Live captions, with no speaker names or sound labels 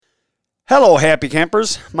Hello, happy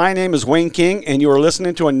campers. My name is Wayne King, and you are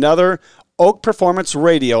listening to another Oak Performance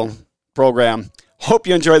Radio program. Hope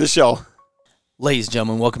you enjoy the show. Ladies and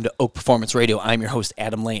gentlemen, welcome to Oak Performance Radio. I'm your host,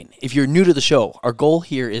 Adam Lane. If you're new to the show, our goal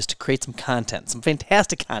here is to create some content, some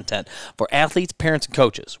fantastic content for athletes, parents, and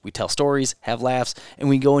coaches. We tell stories, have laughs, and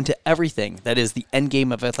we go into everything that is the end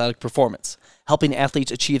game of athletic performance, helping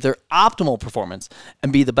athletes achieve their optimal performance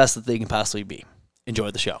and be the best that they can possibly be.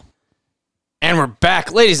 Enjoy the show. And we're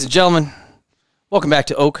back, ladies and gentlemen. Welcome back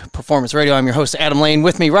to Oak Performance Radio. I'm your host, Adam Lane.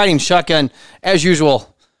 With me, riding shotgun, as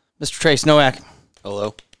usual, Mr. Trace Nowak.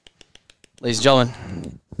 Hello. Ladies and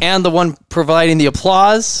gentlemen. And the one providing the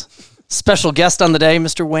applause, special guest on the day,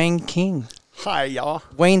 Mr. Wayne King. Hi, y'all.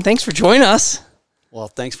 Wayne, thanks for joining us. Well,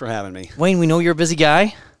 thanks for having me. Wayne, we know you're a busy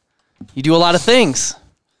guy. You do a lot of things.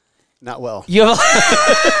 Not well. You have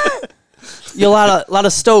a lot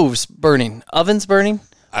of stoves burning, ovens burning,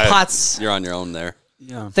 pots. You're on your own there.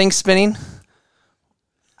 Yeah. Things spinning.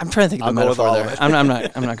 I'm trying to think of a I'll go with metaphor all there. of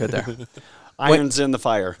it. I'm not good there. Irons in the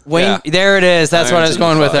fire. Wayne, Yeah. there it is. That's what I Irons was in the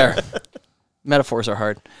going with fire. there. Metaphors are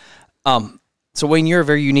hard. So Wayne, you're a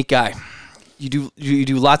very unique guy. You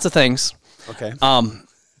do lots of things. Okay.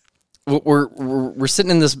 We're sitting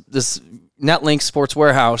in this NetLink Sports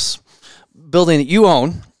Warehouse building that you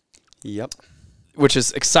own, Yep. which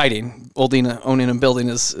is exciting. Owning and building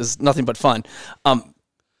is nothing but fun.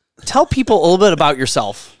 Tell people a little bit about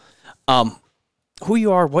yourself. Who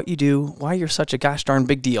you are, what you do, why you're such a gosh darn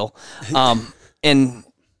big deal, and then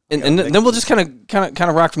we'll just kind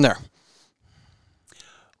of rock from there.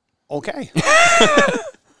 Okay.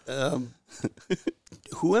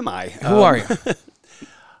 Who am I? Who are you?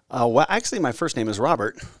 Well, actually, my first name is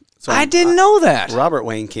Robert. So I didn't know that. Robert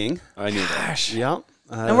Wayne King. I knew that. Gosh. Yep.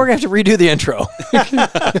 And we're gonna have to redo the intro.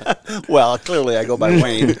 Well, clearly I go by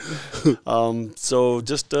Wayne. So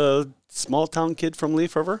just a small town kid from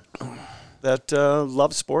Leaf River that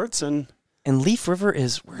loves sports, and And Leaf River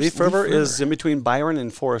is where's Leaf River is in between Byron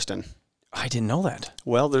and Foreston. I didn't know that.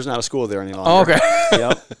 Well, there's not a school there any longer. Oh, okay.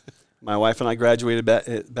 Yep. My wife and I graduated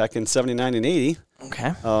back in 79 and 80.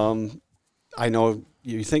 Okay. I know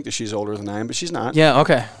you think that she's older than I am, but she's not. Yeah.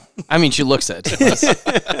 Okay. I mean, she looks it.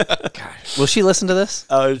 Gosh. Will she listen to this?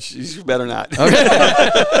 She better not. Okay.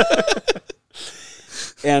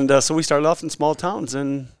 And so we started off in small towns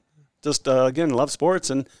and just, again, love sports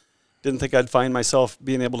and didn't think I'd find myself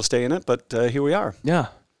being able to stay in it, but here we are, Yeah.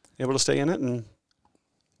 able to stay in it and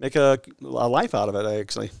make a life out of it,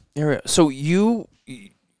 actually. So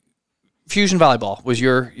Fusion Volleyball was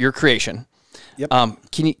your creation. Yep.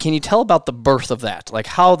 Can you tell about the birth of that? Like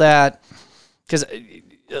how that, because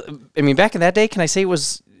I mean, back in that day, can I say it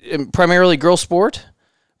was primarily girl sport?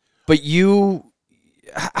 But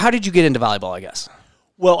how did you get into volleyball, I guess?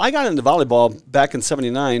 Well, I got into volleyball back in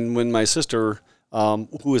 79 when my sister, who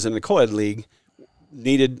was in the co-ed league,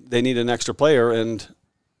 needed an extra player, and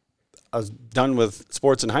I was done with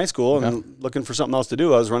sports in high school and looking for something else to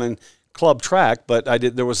do. I was running club track, but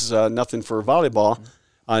there was nothing for volleyball.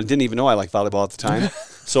 I didn't even know I liked volleyball at the time,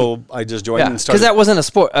 so I just joined and started. Because that wasn't a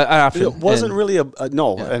sport an option. It wasn't really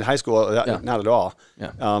in high school, not at all.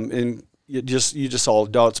 Yeah. And you just saw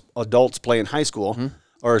adults play in high school,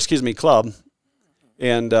 or excuse me, club,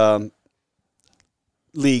 and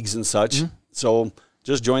leagues and such. So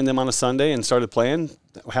just joined them on a Sunday and started playing.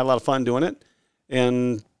 Had a lot of fun doing it,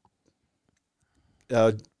 and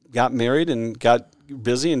got married and got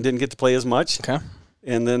busy and didn't get to play as much. Okay.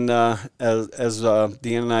 And then as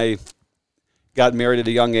Deanna and I got married at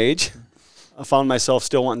a young age, I found myself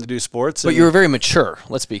still wanting to do sports. But you were very mature.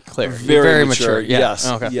 Let's be clear. Very mature. Yeah. Yes.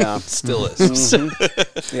 Okay. Yeah. Still is.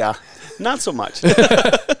 Mhm. Yeah. Not so much.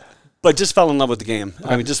 But just fell in love with the game.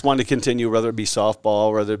 I mean, just wanted to continue, whether it be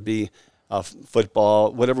softball, whether it be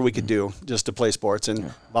football, whatever we could do, just to play sports.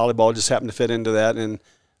 And volleyball just happened to fit into that, and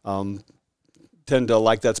tend to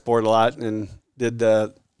like that sport a lot, and did a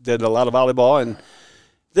lot of volleyball. And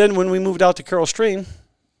then when we moved out to Carroll Stream,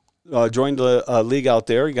 joined a league out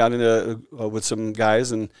there, got into with some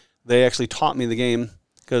guys, and they actually taught me the game,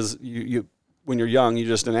 because you when you're young, you're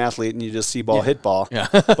just an athlete and you just see ball, hit ball. Yeah.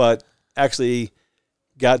 But actually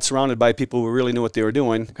got surrounded by people who really knew what they were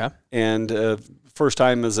doing. Okay. And first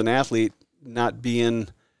time as an athlete, not being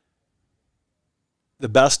the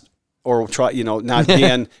best, or not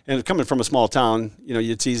being, and coming from a small town,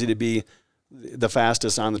 it's easy to be the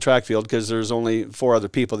fastest on the track field because there's only 4 other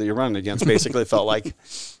people that you're running against, basically, it felt like.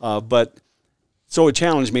 But so it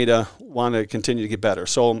challenged me to want to continue to get better.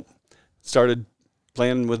 So started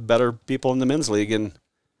playing with better people in the men's league, and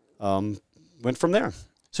went from there.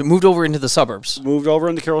 So moved over into the suburbs. Moved over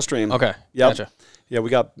into Carroll Stream. Okay. Yep. Gotcha. Yeah, we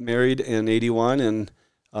got married in 81, and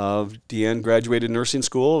Deanne graduated nursing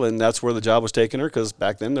school, and that's where the job was taking her, because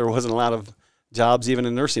back then there wasn't a lot of jobs even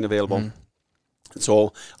in nursing available.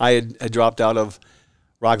 So I had dropped out of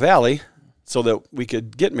Rock Valley so that we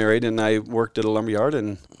could get married, and I worked at a lumberyard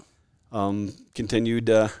and continued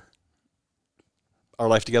our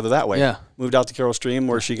life together that way. Yeah. Moved out to Carroll Stream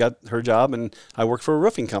where she got her job, and I worked for a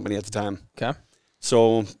roofing company at the time. Okay.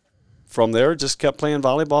 So from there, just kept playing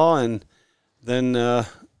volleyball, and then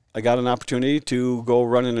I got an opportunity to go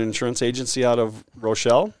run an insurance agency out of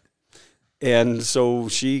Rochelle. And so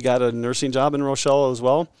she got a nursing job in Rochelle as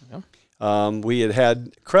well. Yeah. We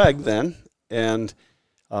had Craig then, and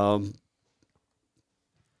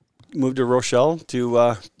moved to Rochelle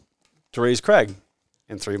to raise Craig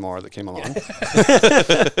and 3 more that came along.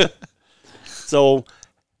 So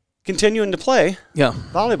continuing to play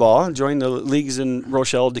volleyball, joined the leagues in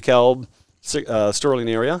Rochelle, DeKalb, Sterling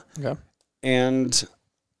area. Okay. And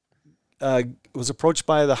was approached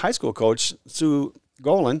by the high school coach, Sue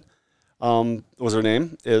Golan, was her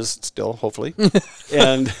name, is still, hopefully,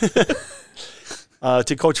 and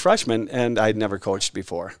to coach freshmen, and I'd never coached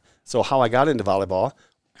before. So how I got into volleyball,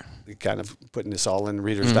 kind of putting this all in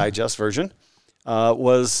Reader's Digest version,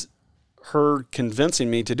 was her convincing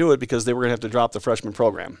me to do it because they were going to have to drop the freshman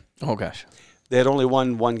program. Oh, gosh. They had only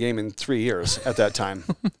won 1 game in 3 years at that time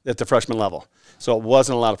at the freshman level. So it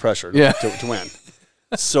wasn't a lot of pressure to win.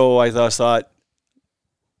 So I thought,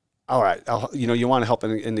 all right, you want to help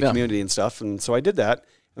in the community and stuff. And so I did that.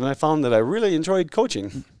 And I found that I really enjoyed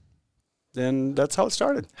coaching. And that's how it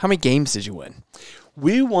started. How many games did you win?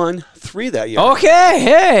 We won 3 that year. Okay,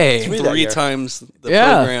 hey. 3 times the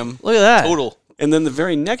program. Look at that. Total. And then the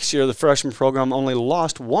very next year, the freshman program only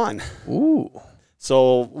lost 1. Ooh.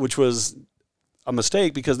 So, which was a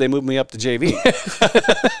mistake because they moved me up to JV.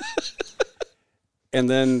 And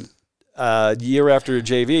then year after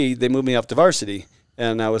JV, they moved me up to varsity.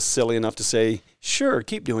 And I was silly enough to say, sure,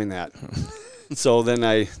 keep doing that. So then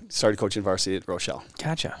I started coaching varsity at Rochelle.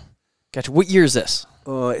 Gotcha. What year is this?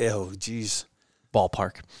 Oh, geez.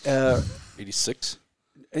 Ballpark. 86?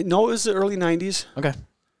 No, it was the early 90s. Okay.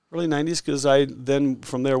 Early 90s, because I then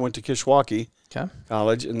from there went to Kishwaukee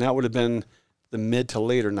College, and that would have been the mid to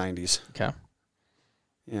later 90s. Okay.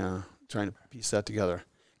 Yeah, trying to piece that together.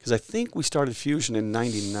 Because I think we started Fusion in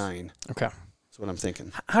 99. Okay. That's what I'm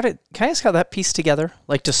thinking. Can I ask how that pieced together?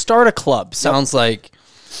 Like, to start a club sounds like,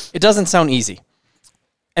 it doesn't sound easy.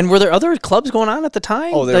 And were there other clubs going on at the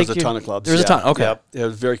time? Oh, there was a ton of clubs. There was a ton, okay. Yeah, it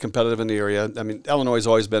was very competitive in the area. I mean, Illinois has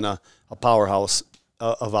always been a powerhouse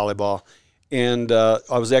of volleyball. And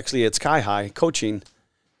I was actually at Sky High coaching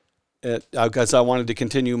because I wanted to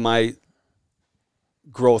continue my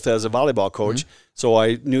growth as a volleyball coach. Mm-hmm. So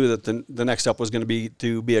I knew that the next step was going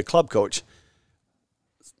to be a club coach.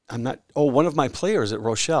 One of my players at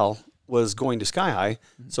Rochelle was going to Sky High.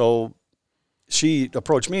 Mm-hmm. So she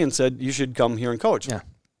approached me and said, you should come here and coach. Yeah.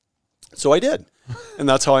 So I did. And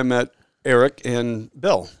that's how I met Eric and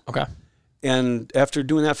Bill. Okay. And after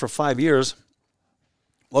doing that for 5 years,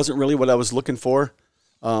 wasn't really what I was looking for.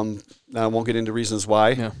 I won't get into reasons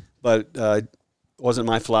why, but it wasn't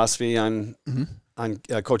my philosophy on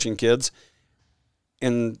coaching kids.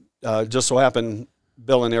 And just so happened,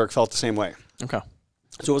 Bill and Eric felt the same way. Okay.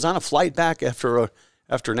 So it was on a flight back after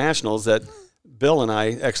nationals that Bill and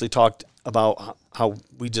I actually talked about how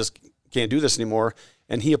we just can't do this anymore.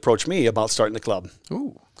 And he approached me about starting the club.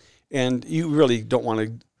 Ooh. And you really don't want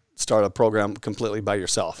to start a program completely by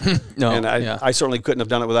yourself. No. And I certainly couldn't have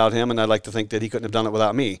done it without him, and I'd like to think that he couldn't have done it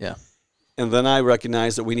without me. Yeah. And then I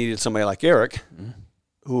recognized that we needed somebody like Eric,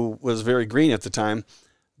 who was very green at the time,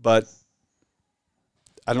 but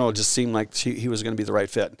I don't know, it just seemed like he was going to be the right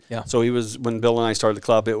fit. Yeah. So when Bill and I started the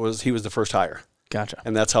club, he was the first hire. Gotcha.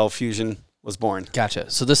 And that's how Fusion was born. Gotcha.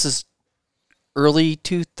 So this is early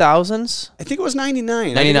 2000s? I think it was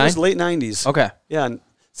 99. 99? I think it was late 90s. Okay. Yeah, and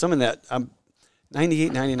some of that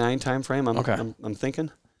 98, 99 time frame, I'm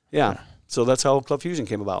thinking. Yeah. So that's how Club Fusion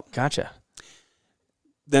came about. Gotcha.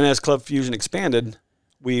 Then as Club Fusion expanded,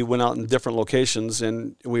 we went out in different locations,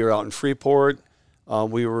 and we were out in Freeport.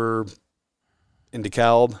 We were in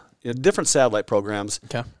DeKalb, different satellite programs.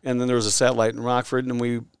 Okay. And then there was a satellite in Rockford, and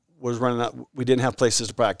we didn't have places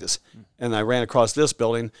to practice. And I ran across this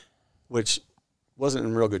building, which wasn't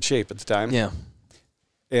in real good shape at the time. Yeah.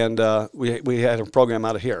 And we had a program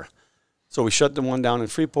out of here. So we shut the one down in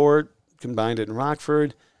Freeport, combined it in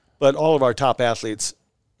Rockford, but all of our top athletes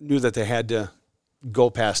knew that they had to go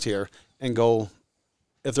past here and go,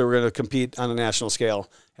 if they were going to compete on a national scale,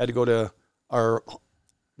 had to go to our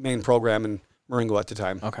main program in Marengo at the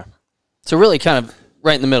time. Okay. So really kind of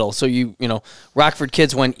right in the middle. So you Rockford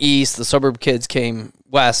kids went east, the suburb kids came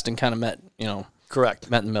west and kind of met, Correct.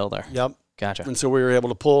 Met in the middle there. Yep. Gotcha. And so we were able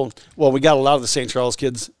to pull. Well, we got a lot of the St. Charles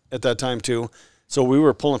kids at that time too. So we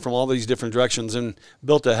were pulling from all these different directions and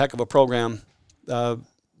built a heck of a program. One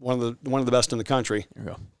of the best in the country. There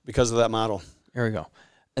we go. Because of that model. There we go.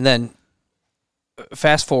 And then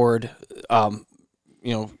fast forward,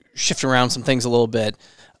 shift around some things a little bit.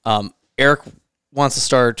 Eric wants to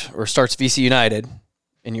starts VC United,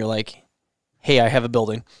 and you're like, hey, I have a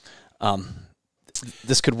building.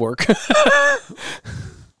 This could work.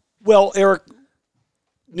 Well, Eric,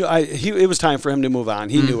 it was time for him to move on.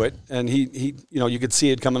 He knew it, and he you could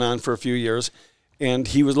see it coming on for a few years, and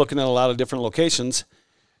he was looking at a lot of different locations,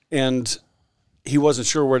 and he wasn't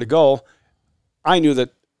sure where to go. I knew that.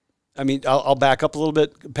 I mean, I'll back up a little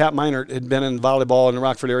bit. Pat Meinert had been in volleyball in the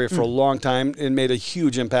Rockford area for a long time and made a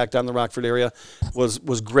huge impact on the Rockford area.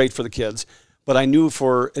 Was great for the kids, but I knew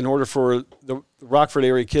in order for the Rockford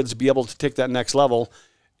area kids to be able to take that next level,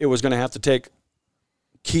 it was going to have to take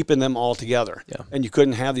keeping them all together. Yeah. And you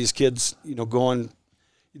couldn't have these kids, going.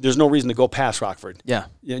 There's no reason to go past Rockford. Yeah.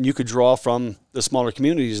 And you could draw from the smaller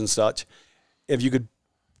communities and such. If you could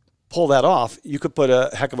pull that off, you could put a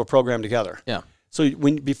heck of a program together. Yeah. So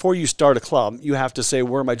before you start a club, you have to say,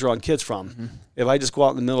 where am I drawing kids from? Mm-hmm. If I just go out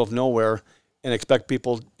in the middle of nowhere and expect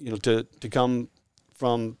people, to come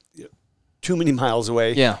from too many miles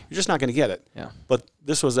away, you're just not going to get it. Yeah. But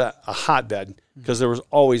this was a hotbed because there was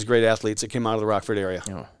always great athletes that came out of the Rockford area,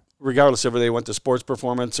 Yeah. regardless of whether they went to Sports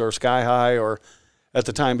Performance or Sky High, or at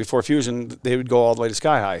the time before Fusion, they would go all the way to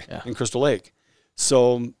Sky High in Crystal Lake.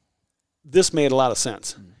 So this made a lot of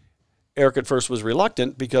sense. Mm-hmm. Eric at first was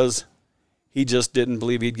reluctant because he just didn't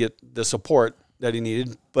believe he'd get the support that he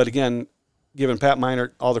needed. But again, giving Pat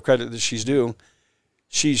Meinert all the credit that she's due,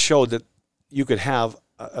 she showed that you could have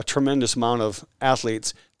a tremendous amount of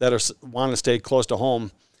athletes that want to stay close to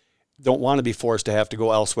home, don't want to be forced to have to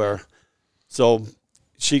go elsewhere. So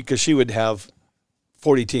because she would have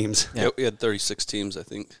 40 teams. Yeah, we had 36 teams, I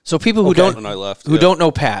think. So people who when I left, don't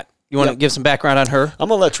know Pat, you want to give some background on her? I'm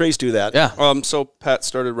going to let Trace do that. Yeah. So Pat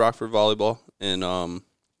started Rockford Volleyball in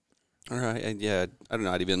I don't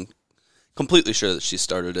know. I'd even completely sure that she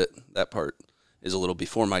started it. That part is a little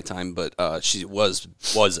before my time, but she was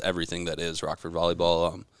everything that is Rockford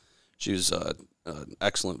Volleyball. She was an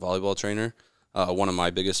excellent volleyball trainer. One of my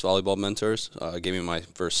biggest volleyball mentors. Gave me my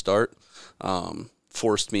first start.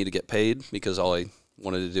 Forced me to get paid because all I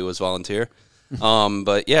wanted to do was volunteer.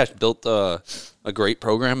 But yeah, built a great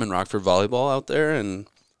program in Rockford Volleyball out there, and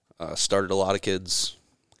started a lot of kids'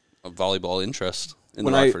 volleyball interest in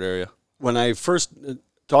the Rockford area. When I first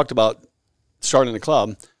talked about starting a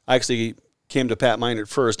club, I actually came to Pat Meinert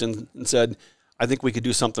first and said, I think we could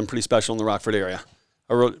do something pretty special in the Rockford area.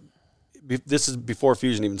 I wrote, this is before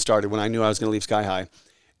Fusion even started, when I knew I was going to leave Sky High.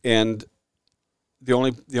 And the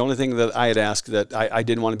only thing that I had asked, that I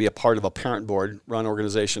didn't want to be a part of a parent board run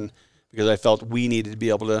organization, because I felt we needed to be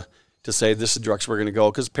able to say this is the direction we're going to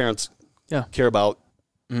go, because parents care about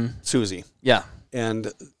Susie. Yeah.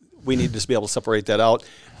 And we needed to be able to separate that out.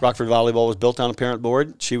 Rockford Volleyball was built on a parent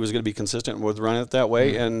board. She was going to be consistent with running it that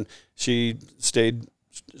way, and she stayed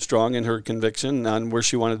strong in her conviction on where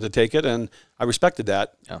she wanted to take it, and I respected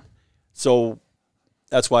that. Yeah. So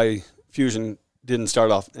that's why Fusion didn't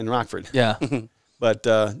start off in Rockford. Yeah. But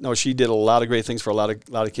no, she did a lot of great things for a lot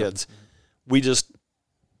of kids. We just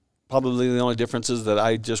probably the only difference is that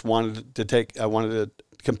I just wanted to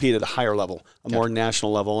compete at a higher level, a more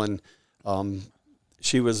national level, and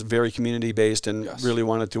she was very community based and really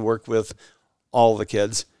wanted to work with all the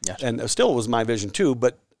kids. Yes. And still was my vision too,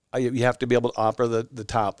 but you have to be able to offer the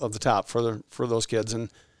top of the top for those kids, and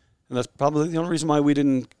that's probably the only reason why we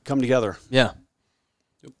didn't come together. Yeah.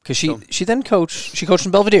 Because she then coached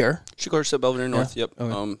in Belvedere. She coached at Belvedere North. Yeah.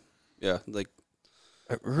 Yep. Okay.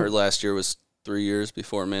 Her last year was 3 years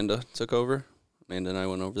before Amanda took over. Amanda and I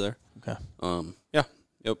went over there. Okay.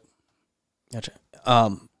 Yep. Gotcha.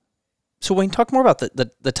 So Wayne, talk more about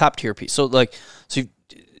the top tier piece. So you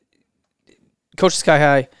coached Sky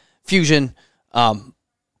High, Fusion.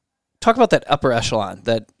 Talk about that upper echelon,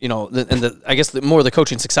 that I guess more of the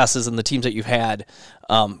coaching successes and the teams that you've had.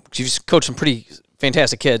 You've coached some pretty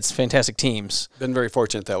fantastic kids, fantastic teams. Been very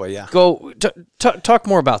fortunate that way. Yeah. Go talk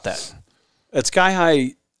more about that. At Sky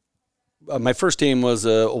High, my first team was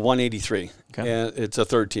a 183, and it's a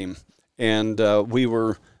third team, and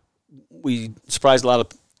we surprised a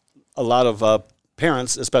lot of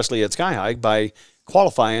parents, especially at Sky High, by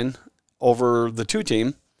qualifying over the 2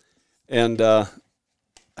 team, and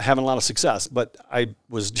having a lot of success. But I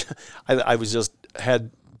was just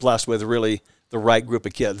blessed with really the right group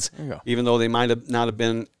of kids, even though they might have not have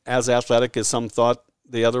been as athletic as some thought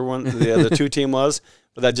the other one, the 2 team was,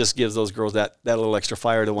 but that just gives those girls that little extra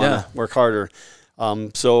fire to want to work harder.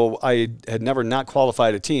 So I had never not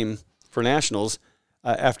qualified a team for nationals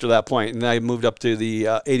after that point, and I moved up to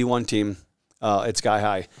the 81 team at Sky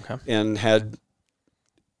High, and had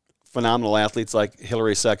phenomenal athletes like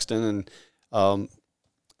Hillary Sexton and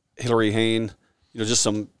Hillary Hain. Just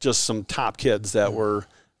some top kids that were,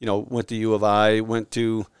 went to U of I, went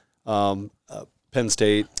to Penn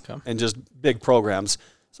State, and just big programs.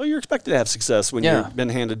 So you're expected to have success when you've been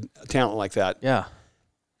handed talent like that. Yeah.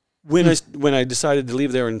 When I decided to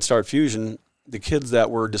leave there and start Fusion, the kids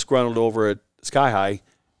that were disgruntled over at Sky High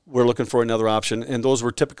were looking for another option, and those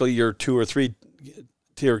were typically your 2 or 3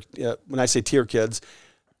 tier. When I say tier kids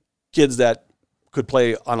that could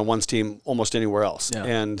play on a ones team almost anywhere else. Yeah.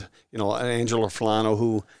 And Angela Fulano,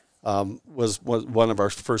 who was one of our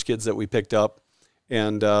first kids that we picked up,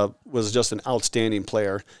 and was just an outstanding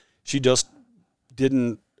player. She just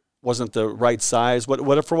wasn't the right size.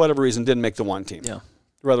 For whatever reason, didn't make the one team. Yeah.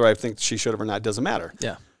 Whether I think she should have or not doesn't matter.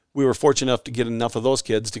 Yeah. We were fortunate enough to get enough of those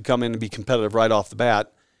kids to come in and be competitive right off the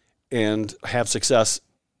bat and have success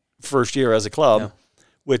first year as a club,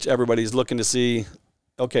 which everybody's looking to see.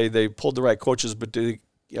 Okay, they pulled the right coaches, but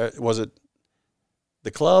was it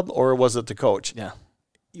the club or was it the coach? Yeah.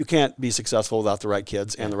 You can't be successful without the right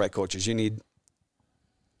kids and the right coaches. You need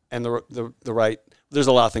the right. There's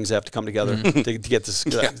a lot of things that have to come together to get this.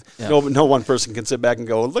 No one person can sit back and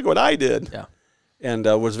go, look what I did. Yeah. And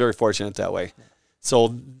was very fortunate that way. So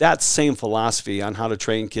that same philosophy on how to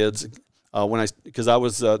train kids, because I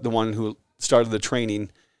was the one who started the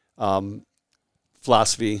training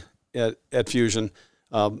philosophy at Fusion,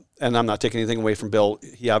 and I'm not taking anything away from Bill.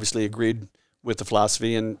 He obviously agreed with the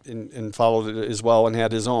philosophy and followed it as well and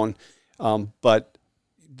had his own, but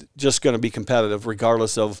just going to be competitive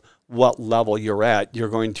regardless of what level you're at. You're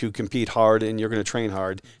going to compete hard and you're going to train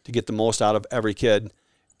hard to get the most out of every kid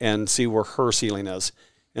and see where her ceiling is.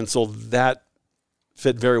 And so that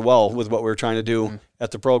fit very well with what we were trying to do at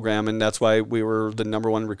the program, and that's why we were the number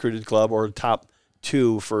 1 recruited club, or top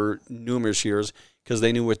 2 for numerous years, because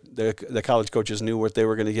they knew what the college coaches knew what they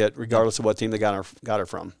were going to get, regardless of what team they got her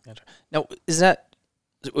from. Gotcha. Now, is that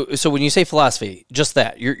so? When you say philosophy, just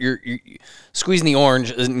that you're squeezing the orange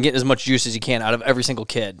and getting as much juice as you can out of every single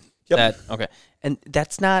kid. Yep. Okay, and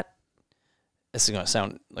that's not. This is going to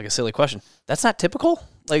sound like a silly question. That's not typical.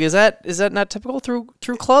 Like, is that not typical through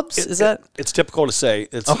clubs? It's typical to say.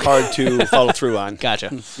 It's hard to follow through on.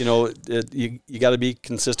 Gotcha. You got to be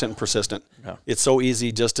consistent and persistent. Yeah. It's so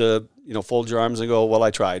easy just to fold your arms and go, well,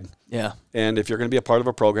 I tried. Yeah. And if you're going to be a part of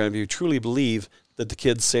a program, if you truly believe that the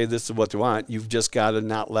kids say this is what they want, you've just got to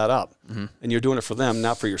not let up. Mm-hmm. And you're doing it for them,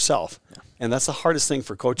 not for yourself. Yeah. And that's the hardest thing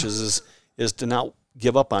for coaches is to not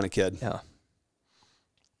give up on a kid. Yeah.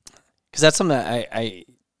 Because that's something that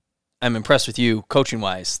I'm impressed with you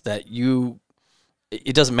coaching-wise, that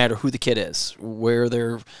it doesn't matter who the kid is, where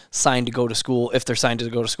they're signed to go to school, if they're signed to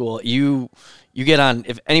go to school. You get on,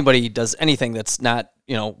 if anybody does anything that's not,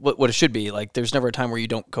 what it should be, like there's never a time where you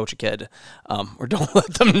don't coach a kid or don't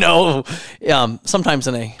let them know, sometimes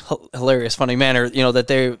in a hilarious, funny manner, that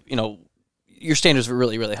they're, your standards are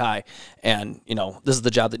really, really high, and this is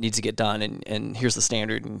the job that needs to get done, and here's the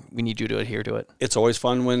standard, and we need you to adhere to it. It's always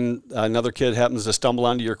fun when another kid happens to stumble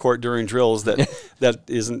onto your court during drills that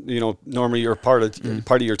isn't normally you're part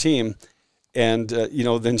of your team, and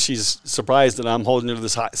then she's surprised that I'm holding her to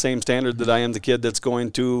the same standard that I am the kid that's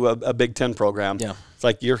going to a Big Ten program. Yeah, it's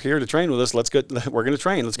like, you're here to train with us. Let's go. We're going to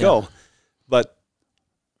train. Let's go. But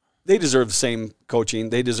they deserve the same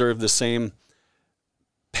coaching. They deserve the same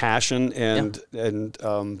passion and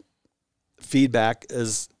feedback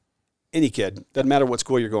as any kid. Doesn't matter what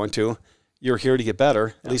school you're going to. You're here to get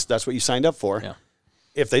better. At least that's what you signed up for. Yeah.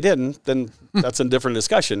 If they didn't, then that's a different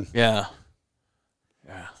discussion. Yeah.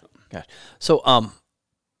 Okay. So,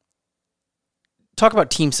 talk about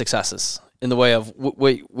team successes in the way of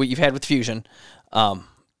what you've had with Fusion.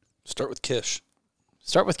 Start with Kish.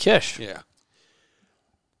 Yeah.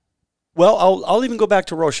 Well, I'll even go back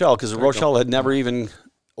to Rochelle, because Rochelle had never even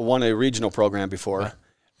won a regional program before.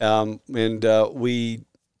 And we,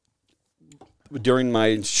 during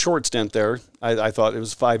my short stint there, I thought it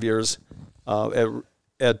was 5 years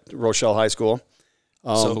at Rochelle High School.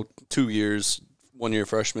 So 2 years, 1 year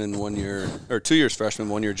freshman, 1 year, or 2 years freshman,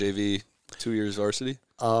 1 year JV, 2 years varsity?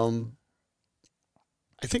 I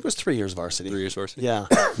think it was 3 years varsity. 3 years varsity? Yeah.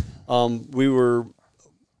 We were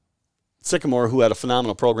Sycamore, who had a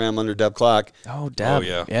phenomenal program under Deb Clark. Oh, Deb. Oh,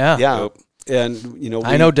 yeah. Yeah. Yep. And,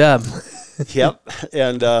 I know Deb. Yep.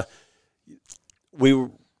 And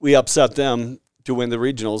we upset them to win the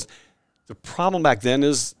regionals. The problem back then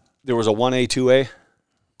is there was a 1A, 2A.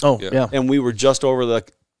 Oh, Yeah. yeah. and we were just over the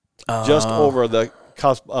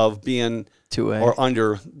cusp of being 2A. or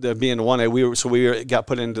under the being 1A. We got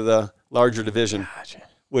put into the larger division,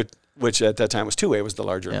 which at that time was 2A, was the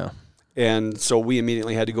larger. Yeah. And so we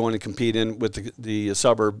immediately had to go in and compete in with the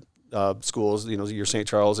suburb schools, your St.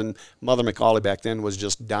 Charles, and Mother McAuley back then was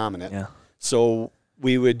just dominant. Yeah. So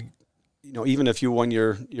we would, even if you won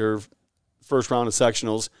your first round of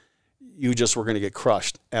sectionals, you just were going to get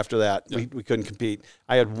crushed after that. Yeah. We couldn't compete.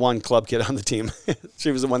 I had one club kid on the team.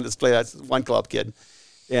 She was the one that's played. That's one club kid.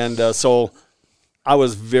 And so I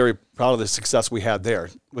was very proud of the success we had there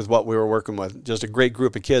with what we were working with. Just a great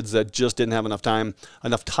group of kids that just didn't have enough time,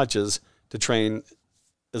 enough touches to train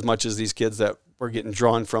as much as these kids that were getting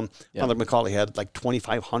drawn from. Mother McAuley had like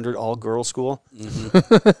 2,500 all-girls school.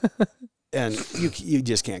 Mm-hmm. And you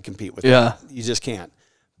just can't compete with that. You just can't.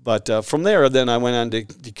 But from there, then I went on to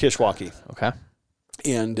Kishwaukee. Okay.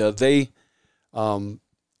 And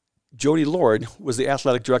Jody Lord was the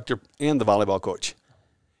athletic director and the volleyball coach.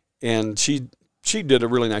 And she did a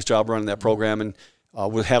really nice job running that program, and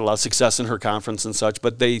we had a lot of success in her conference and such,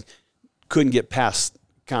 but they couldn't get past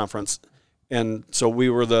conference. And so we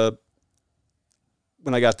were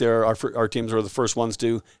when I got there, our teams were the first ones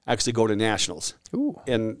to actually go to nationals. Ooh.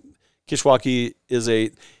 And Kishwaukee is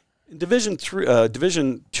a Division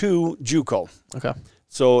II JUCO. Okay.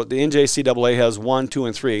 So the NJCAA has 1, 2,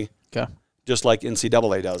 and 3. Okay. Just like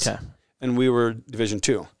NCAA does. Okay. And we were Division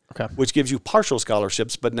II. Okay. Which gives you partial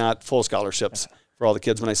scholarships, but not full scholarships for all the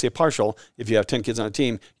kids. When I say partial, if you have 10 kids on a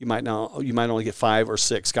team, you might only get 5 or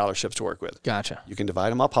 6 scholarships to work with. Gotcha. You can divide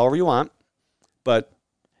them up however you want, but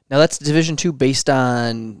now that's Division II based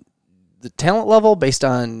on the talent level, based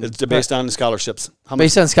on it's based on the scholarships.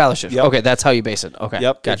 Based on scholarships. Yep. Okay, that's how you base it. Okay.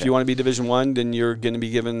 Yep. Gotcha. If you want to be Division I, then you're going to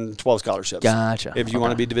be given 12 scholarships. Gotcha. If you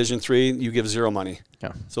want to be Division III, you give 0 money.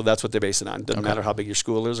 Yeah. So that's what they base it on. Doesn't matter how big your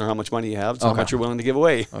school is or how much money you have. It's how much you're willing to give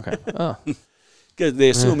away. Okay. Oh. Because they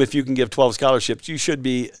assume if you can give 12 scholarships, you should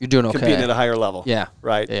be You're doing okay. competing at a higher level. Yeah.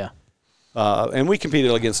 Right. Yeah. And we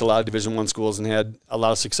competed against a lot of Division I schools and had a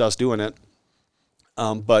lot of success doing it.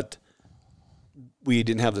 But we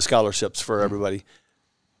didn't have the scholarships for everybody.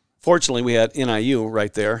 Fortunately, we had NIU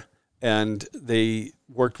right there, and they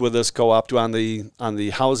worked with us, co-opted on the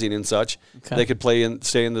housing and such. Okay. They could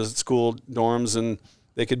stay in the school dorms, and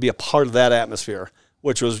they could be a part of that atmosphere,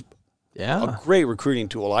 which was a great recruiting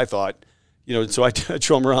tool, I thought. So I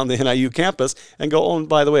show them around the NIU campus and go, oh, and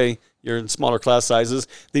by the way, you're in smaller class sizes.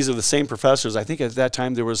 These are the same professors. I think at that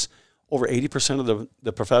time there was over 80% of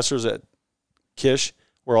the professors at Kish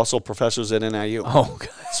were also professors at NIU. Oh, God.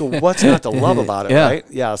 So what's not to love about it, Yeah. right?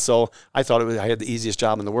 Yeah, so I thought I had the easiest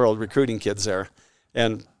job in the world recruiting kids there.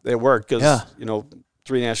 And it worked because,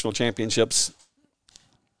 3 national championships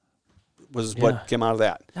was what came out of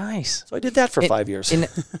that. Nice. So I did that for 5 years. And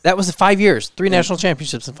that was 5 years. 3 national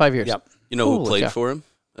championships in 5 years. Yep. You know who Holy played cow. for him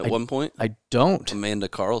at one point? I don't. Amanda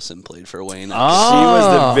Carlson played for Wayne. She was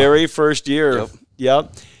the very first year.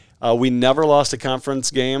 Yep. We never lost a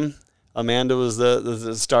conference game. Amanda was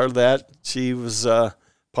the start of that. She was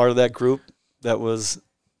part of that group that was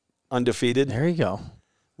undefeated. There you go.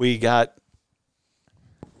 We got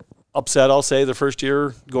upset, I'll say, the first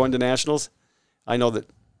year going to nationals. I know that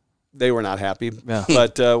they were not happy,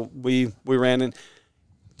 but we ran in.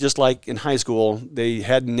 Just like in high school, they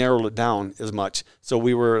hadn't narrowed it down as much. So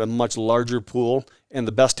we were a much larger pool, and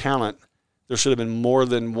the best talent, there should have been more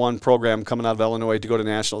than one program coming out of Illinois to go to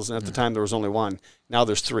nationals. And at the time, there was only one. Now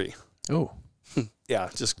there's 3. Oh. Yeah,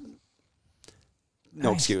 just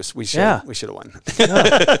no excuse. We should have won.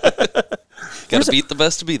 Got to beat the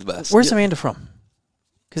best to be the best. Where's Amanda from?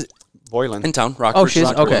 Boylan. In town, Rockford. Oh, she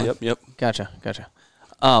is? Okay. Yep. Gotcha.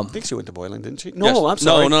 I think she went to Boylan, didn't she? No, Yes. I'm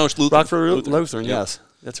sorry. No, it's Lutheran. Rockford Lutheran, Yep. yes.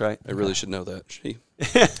 That's right. I really should know that. She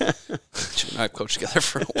and I have coached together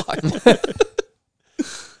for a while.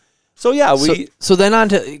 So, yeah, So then on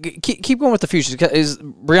to keep going with the futures. Is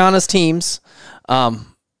Brianna's teams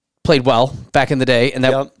played well back in the day, and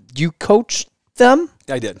that you coached them?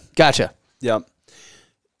 I did. Gotcha. Yeah.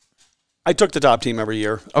 I took the top team every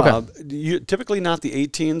year. Okay. Typically not the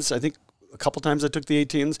 18s. I think a couple times I took the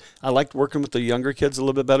 18s. I liked working with the younger kids a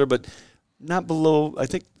little bit better, but not below. I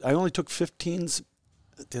think I only took 15s.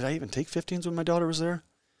 Did I even take 15s when my daughter was there?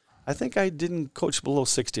 I think I didn't coach below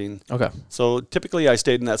 16. Okay. So typically I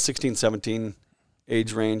stayed in that 16, 17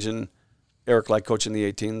 age range, and Eric liked coaching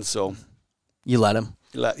the 18s. So You let him.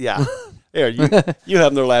 yeah. Here, you have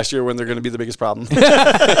them there last year when they're going to be the biggest problem. It's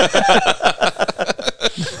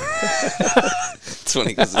funny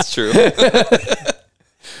because it's true.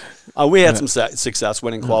 We had some success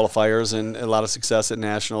winning qualifiers and a lot of success at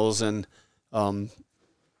nationals, and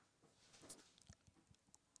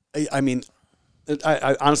I mean,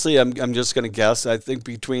 I honestly, I'm just going to guess. I think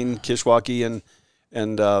between Kishwaukee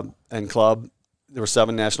and club, there were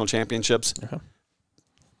 7 national championships,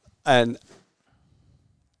 and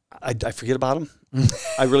I forget about them.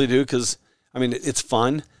 I really do, because I mean it's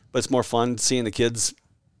fun, but it's more fun seeing the kids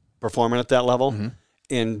performing at that level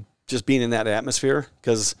and just being in that atmosphere,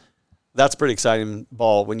 because that's pretty exciting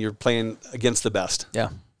ball when you're playing against the best. Yeah.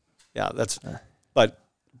 But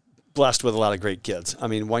blessed with a lot of great kids. I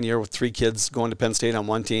mean, 1 year with 3 kids going to Penn State on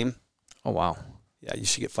one team. Oh, wow. Yeah, you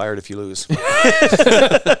should get fired if you lose. What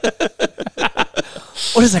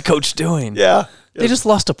is that coach doing? Yeah. They just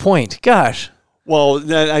lost a point. Gosh. Well,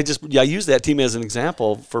 then I use that team as an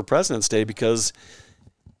example for President's Day, because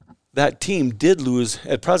that team did lose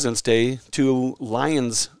at President's Day to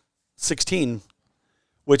Lions 16,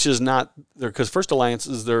 which is not their, because First Alliance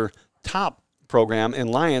is their top program, and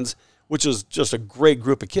Lions, which is just a great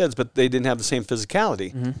group of kids, but they didn't have the same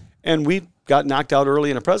physicality. And we got knocked out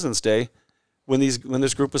early in a President's Day when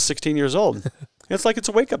this group was 16 years old. It's like it's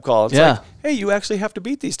a wake-up call. It's like, hey, you actually have to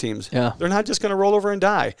beat these teams. Yeah. They're not just going to roll over and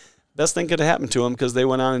die. Best thing could have happened to them, because they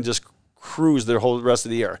went on and just cruised their whole rest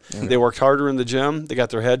of the year. They worked harder in the gym. They got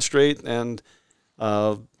their head straight. And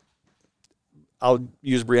I'll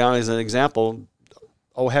use Brianna as an example.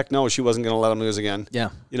 Oh, heck no, she wasn't going to let them lose again. Yeah.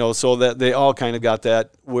 So that they all kind of got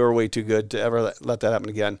that, we're way too good to ever let that happen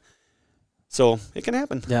again. So it can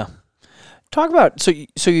happen. Yeah. Talk about,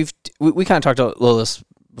 we kind of talked a little this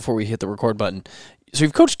before we hit the record button. So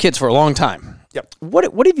you've coached kids for a long time. Yep.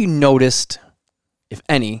 What have you noticed, if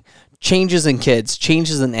any, changes in kids,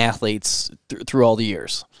 changes in athletes through all the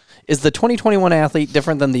years? Is the 2021 athlete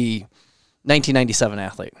different than the 1997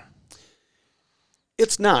 athlete?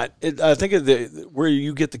 It's not. I think where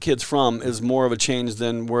you get the kids from is more of a change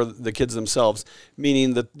than where the kids themselves,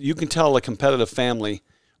 meaning that you can tell a competitive family,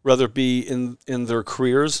 whether it be in their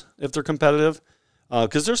careers, if they're competitive,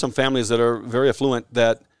 because there's some families that are very affluent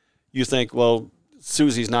that you think, well,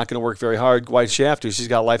 Susie's not going to work very hard. Why does she have to? She's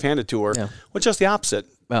got life handed to her. Yeah. Well, just the opposite.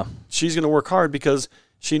 Wow. She's going to work hard because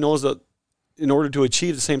she knows that in order to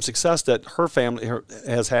achieve the same success that her family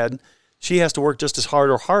has had, she has to work just as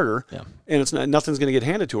hard or harder, and nothing's going to get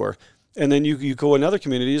handed to her. And then you go in other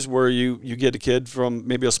communities where you get a kid from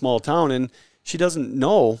maybe a small town, and she doesn't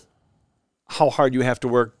know how hard you have to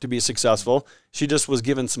work to be successful. She just was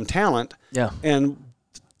given some talent, and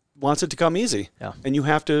wants it to come easy. Yeah. And you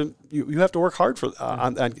have to work hard for.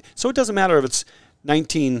 So it doesn't matter if it's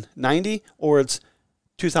 1990 or it's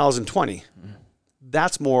 2020.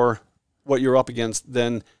 That's more what you're up against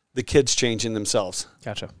than the kids changing themselves.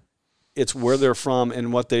 Gotcha. It's where they're from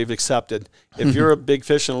and what they've accepted. If you're a big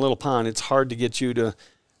fish in a little pond, it's hard to get you to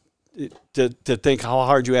think how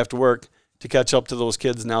hard you have to work to catch up to those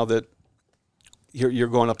kids now that you're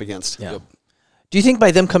going up against. Yeah. Yep. Do you think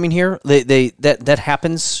by them coming here, that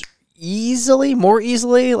happens more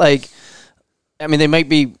easily? Like, I mean, they might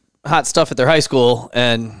be hot stuff at their high school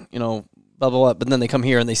and, blah, blah, blah, but then they come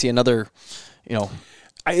here and they see another,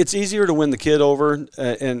 It's easier to win the kid over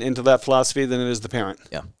and into that philosophy than it is the parent.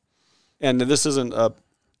 Yeah. And this isn't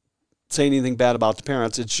saying anything bad about the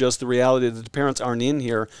parents. It's just the reality that the parents aren't in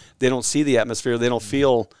here. They don't see the atmosphere. They don't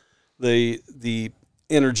feel the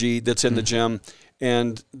energy that's in the gym.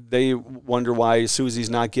 And they wonder why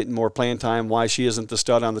Susie's not getting more playing time, why she isn't the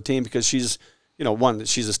stud on the team, because she's,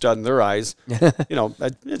 she's a stud in their eyes.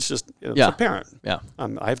 It's just it's a parent. Yeah.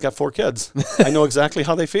 I've got 4 kids. I know exactly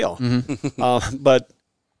how they feel. But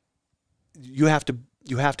you have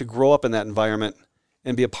to grow up in that environment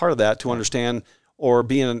and be a part of that to understand, or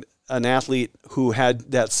be an athlete who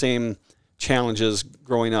had that same challenges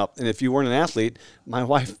growing up. And if you weren't an athlete, my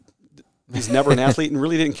wife is never an athlete and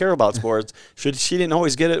really didn't care about sports. She didn't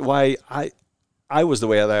always get it why I was the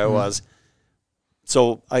way that I was.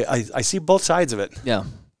 So I see both sides of it. Yeah.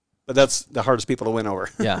 But that's the hardest people to win over.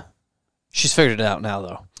 Yeah. She's figured it out now,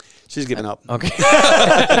 though. She's given up. Okay.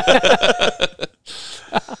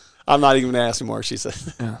 I'm not even going to ask anymore, she said.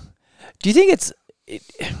 Yeah. Do you think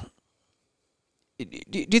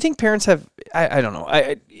do you think parents have, I don't know.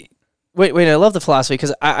 Wait, I love the philosophy,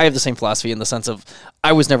 because I have the same philosophy in the sense of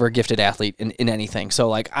I was never a gifted athlete in anything. So,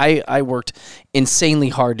 like, I worked insanely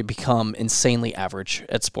hard to become insanely average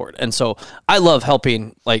at sport. And so I love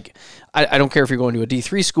helping, like, I don't care if you're going to a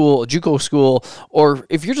D3 school, a JUCO school, or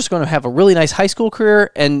if you're just going to have a really nice high school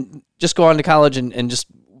career and just go on to college and just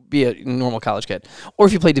be a normal college kid, or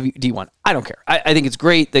if you play D1, I don't care. I think it's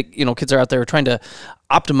great that, kids are out there trying to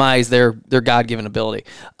optimize their God-given ability.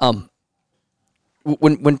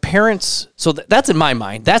 When parents, so that's in my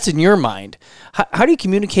mind, that's in your mind. How do you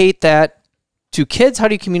communicate that to kids? How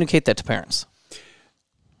do you communicate that to parents?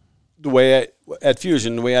 The way at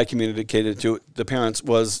Fusion, the way I communicated to the parents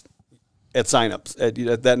was at signups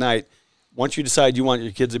at that night. Once you decide you want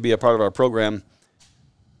your kids to be a part of our program,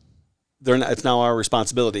 it's now our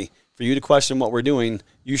responsibility. For you to question what we're doing,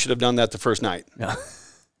 you should have done that the first night. Yeah.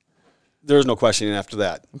 There's no questioning after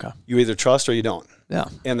that. Okay. You either trust or you don't. Yeah.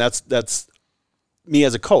 And that's me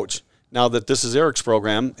as a coach. Now that this is Eric's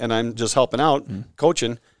program and I'm just helping out,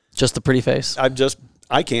 coaching. Just the pretty face. I'm just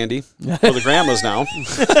eye candy for the grandmas now.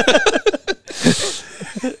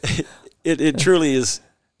 It truly is,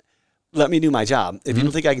 let me do my job. If you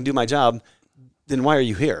don't think I can do my job, then why are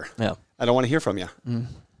you here? Yeah. I don't want to hear from you.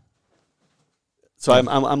 So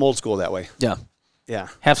I'm old school that way. Yeah. Yeah.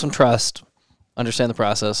 Have some trust. Understand the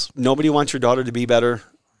process. Nobody wants your daughter to be better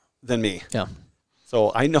than me. Yeah.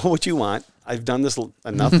 So I know what you want. I've done this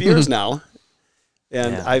enough years now.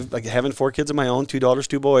 And I've having 4 kids of my own, 2 daughters,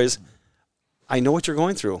 2 boys. I know what you're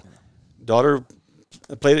going through. Daughter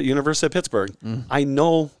played at University of Pittsburgh. I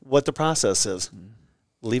know what the process is.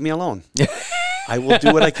 Leave me alone. I will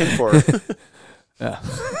do what I can for her. Yeah.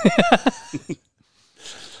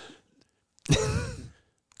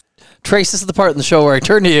 Trace, this is the part in the show where I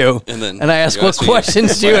turn to you and I ask, what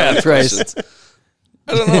questions do you have, Trace?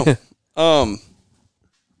 I don't know.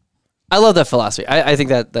 I love that philosophy. I think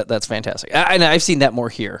that's fantastic. And I've seen that more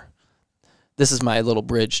here. This is my little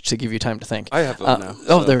bridge to give you time to think. I have one now.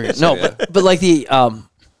 Oh, there you go. No, but like the,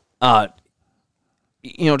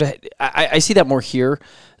 I see that more here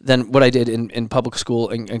than what I did in public school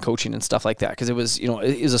and coaching and stuff like that. Because it was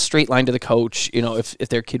a straight line to the coach. If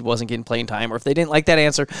their kid wasn't getting playing time, or if they didn't like that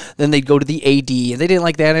answer, then they'd go to the AD. If they didn't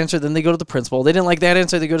like that answer, then they go to the principal. If they didn't like that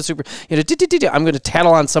answer, they go to super. I'm going to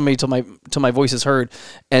tattle on somebody till my voice is heard.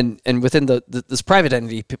 And within this private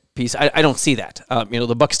entity piece, I don't see that.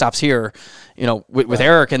 The buck stops here. With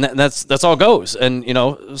Eric, and that's all goes. And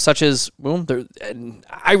such as boom. And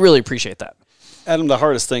I really appreciate that. Adam, the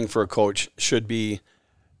hardest thing for a coach should be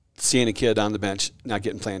seeing a kid on the bench not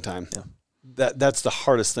getting playing time. Yeah. That's the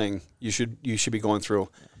hardest thing you should be going through.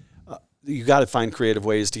 You got to find creative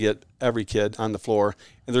ways to get every kid on the floor,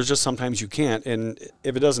 and there's just sometimes you can't. And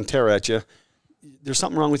if it doesn't tear at you, there's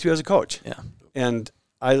something wrong with you as a coach. Yeah. And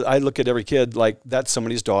I look at every kid like that's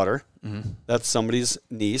somebody's daughter, that's somebody's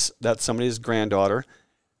niece, that's somebody's granddaughter,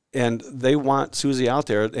 and they want Susie out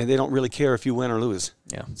there, and they don't really care if you win or lose.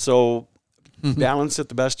 Yeah. So balance it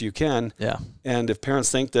the best you can. Yeah. And if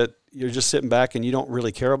parents think that you're just sitting back and you don't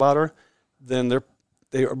really care about her, then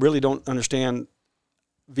they really don't understand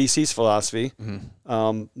VC's philosophy,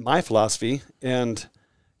 my philosophy, and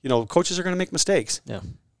coaches are going to make mistakes. Yeah.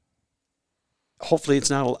 Hopefully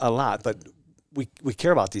it's not a lot, but we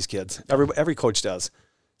care about these kids. Every coach does.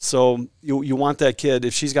 So you want that kid,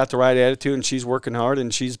 if she's got the right attitude and she's working hard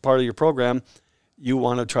and she's part of your program, you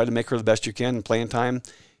want to try to make her the best you can, and playing time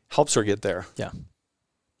helps her get there. Yeah.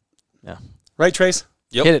 Yeah. Right, Trace?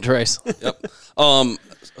 Yep. Hit it, Trace. Yep.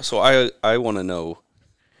 So I want to know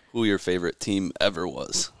who your favorite team ever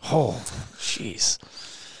was. Oh, jeez.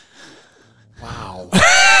 Wow.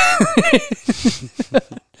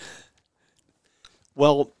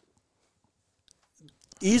 Well,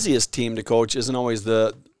 easiest team to coach isn't always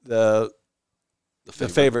the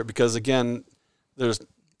favorite because, again,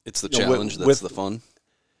 it's the challenge that's the fun.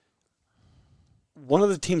 One of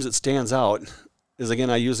the teams that stands out is,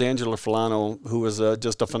 again, I use Angela Fulano, who was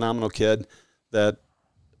just a phenomenal kid that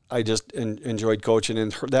I just enjoyed coaching.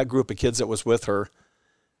 And that group of kids that was with her,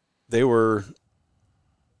 they were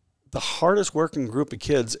the hardest working group of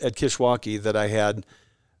kids at Kishwaukee that I had,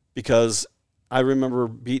 because I remember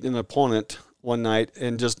beating an opponent one night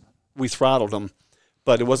and we throttled them.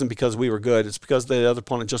 But it wasn't because we were good. It's because the other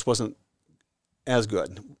opponent just wasn't as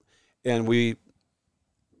good. And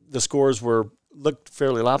the scores looked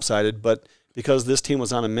fairly lopsided, but because this team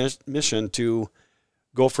was on a mission to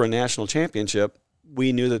go for a national championship,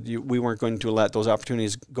 we knew that we weren't going to let those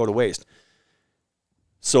opportunities go to waste.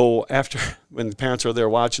 So when the parents are there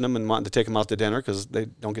watching them and wanting to take them out to dinner because they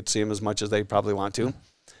don't get to see them as much as they probably want to,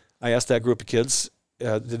 I asked that group of kids,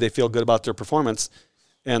 did they feel good about their performance?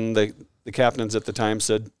 And the captains at the time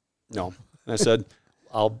said no. And I said,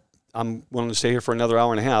 I'm willing to stay here for another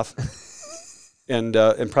hour and a half and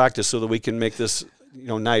practice so that we can make this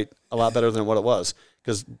night a lot better than what it was,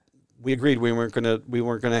 because we agreed we weren't going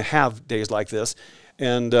to have days like this.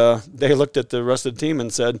 And they looked at the rest of the team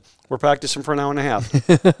and said, we're practicing for an hour and a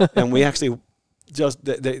half. And we actually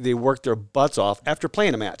they worked their butts off after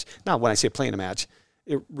playing a match. Now, when I say playing a match,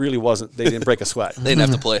 it really wasn't. They didn't break a sweat. They didn't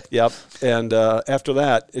have to play. Yep. And after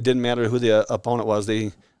that, it didn't matter who the opponent was.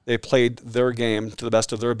 They played their game to the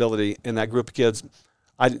best of their ability. And that group of kids,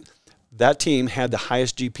 that team had the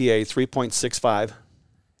highest GPA, 3.65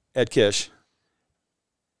 at Kish.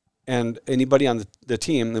 and anybody on the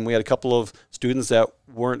team, and we had a couple of students that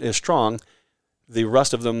weren't as strong, the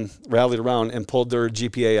rest of them rallied around and pulled their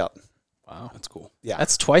GPA up. Wow, That's cool. Yeah.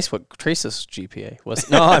 that's twice what Trace's GPA was.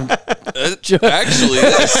 No, I'm It actually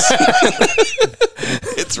is.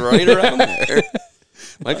 It's right around there.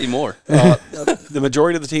 Might be more. The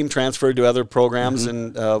majority of the team transferred to other programs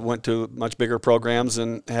and went to much bigger programs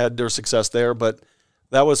and had their success there. But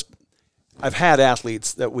that was, I've had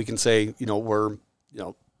athletes that we can say, were,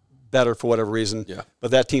 better for whatever reason. Yeah.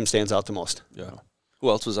 But that team stands out the most. Yeah. Who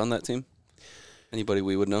else was on that team? Anybody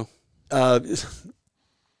we would know?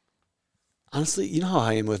 Honestly, you know how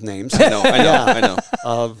I am with names. I know.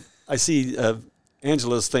 I see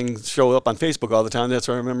Angela's thing show up on Facebook all the time. That's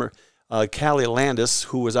where I remember Callie Landis,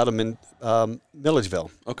 who was out of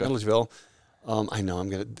Milledgeville. Okay. Milledgeville. I know I'm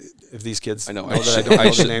gonna. If these kids, I know. that I don't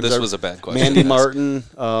know the names. This was a bad question. Mandy Martin.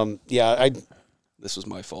 This was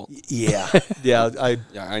my fault. Yeah. Yeah,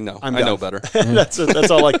 I know. I know better. that's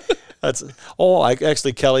all.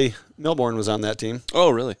 Actually, Kelly Milborn was on that team. Oh,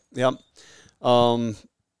 really? Yep.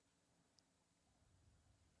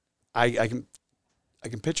 I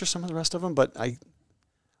can picture some of the rest of them, but I'm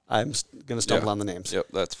going to stumble on the names. Yep,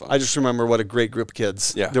 that's fine. I just remember what a great group of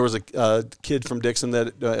kids. Yeah. There was a kid from Dixon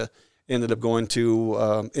that ended up going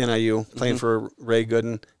to NIU, playing for Ray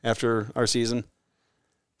Gooden after our season.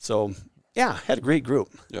 So, yeah, had a great group.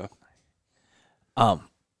 Yeah.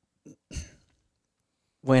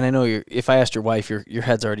 Wayne, I know if I asked your wife, your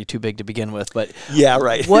head's already too big to begin with, but Yeah,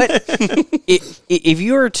 right. what if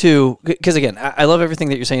you were to? Because again, I love everything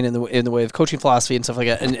that you're saying in the way of coaching philosophy and stuff like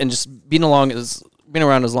that, and just being around as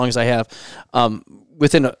long as I have,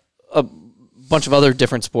 within a bunch of other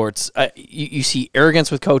different sports, you see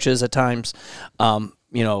arrogance with coaches at times.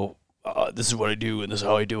 This is what I do and this is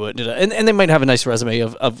how I do it, and they might have a nice resume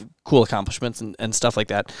of cool accomplishments and stuff like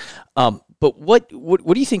that. But what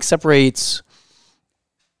do you think separates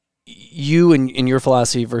you and your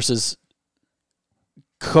philosophy versus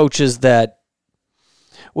coaches that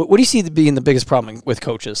what do you see being the biggest problem with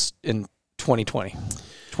coaches in 2020,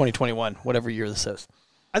 2021, whatever year this is?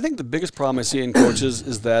 I think the biggest problem I see in coaches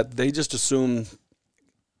is that they just assume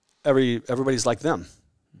everybody's like them.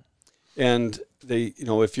 And they,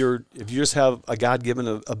 if you just have a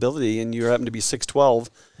God-given ability and you happen to be 6'12",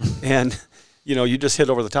 and you just hit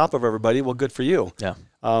over the top of everybody, well, good for you. Yeah.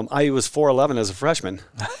 I was 4'11" as a freshman.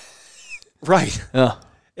 Right. Yeah.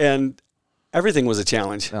 And everything was a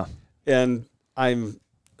challenge. Yeah. And I'm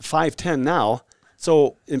 5'10" now.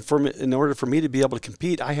 So in order for me to be able to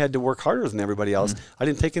compete, I had to work harder than everybody else. I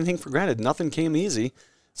didn't take anything for granted. Nothing came easy.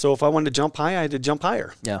 So if I wanted to jump high, I had to jump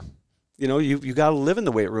higher. Yeah. You got to live in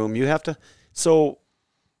the weight room. You have to. So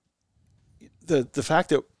the fact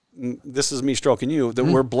that this is me stroking you, that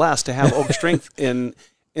we're blessed to have Oak Strength in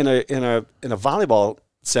a volleyball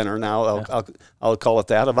center now. I'll call it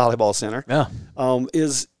that, a volleyball center. Yeah.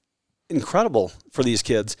 Is incredible for these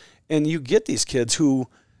kids, and you get these kids who,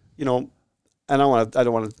 and I don't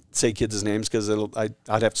want to say kids' names because I'd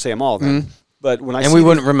have to say them all then. But when we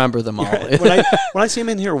wouldn't remember them all. when I see them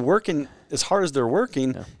in here working as hard as they're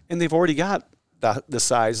working, and they've already got the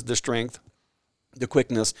size, the strength, the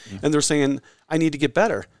quickness, and they're saying, I need to get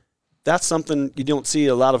better. That's something you don't see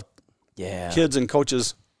a lot of kids and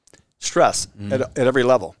coaches stress at every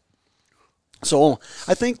level. So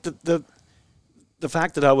I think that the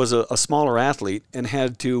fact that I was a smaller athlete and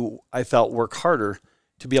had to, I felt, work harder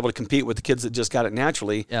to be able to compete with the kids that just got it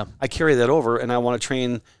naturally, I carry that over, and I want to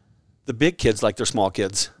train the big kids like they're small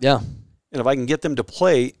kids. Yeah. And if I can get them to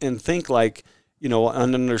play and think like, an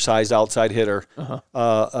undersized outside hitter,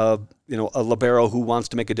 a libero who wants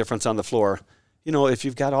to make a difference on the floor, if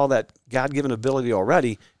you've got all that God-given ability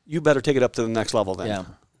already, you better take it up to the next level then. Yeah.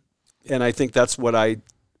 And I think that's what I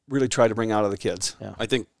really try to bring out of the kids. Yeah. I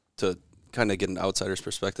think to kind of get an outsider's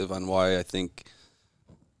perspective on why I think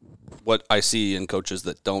what I see in coaches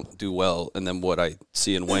that don't do well and then what I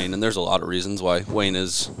see in Wayne, and there's a lot of reasons why Wayne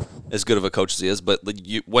is as good of a coach as he is, but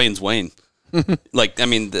Wayne's Wayne.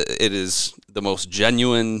 It is the most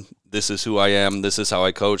genuine, this is who I am, this is how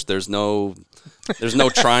I coach. There's no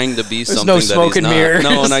trying to be something that he's not. Mirrors.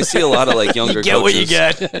 No, and I see a lot of younger you get coaches. What you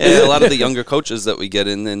get. A lot of the younger coaches that we get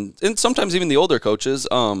in, and sometimes even the older coaches,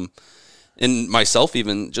 and myself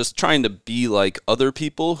even, just trying to be like other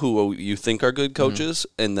people who you think are good coaches,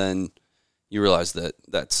 and then you realize that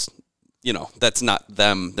that's not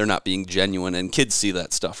them. They're not being genuine, and kids see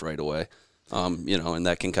that stuff right away. And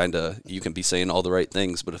that can you can be saying all the right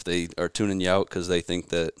things, but if they are tuning you out because they think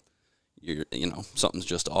that something's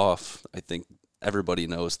just off, I think everybody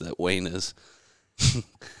knows that Wayne is.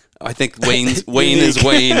 I think Wayne is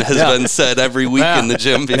Wayne has been said every week in the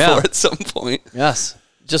gym before at some point. Yes.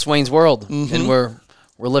 just Wayne's World, and we're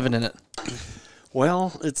living in it.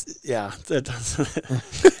 Well,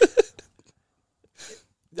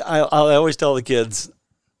 I always tell the kids,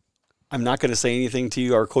 I'm not going to say anything to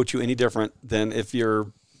you or coach you any different than if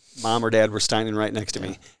your mom or dad were standing right next to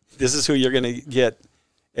me. This is who you're going to get,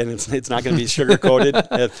 and it's not going to be sugar coated.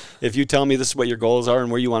 If you tell me this is what your goals are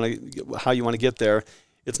and where you want to, how you want to get there,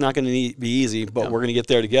 it's not going to be easy, but we're going to get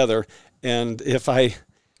there together. And if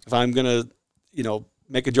I'm going to,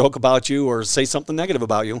 make a joke about you or say something negative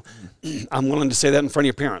about you, I'm willing to say that in front of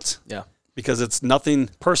your parents. Yeah. Because it's nothing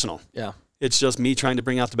personal. Yeah. It's just me trying to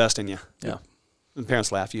bring out the best in you. Yeah. And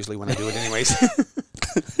parents laugh usually when I do it anyways.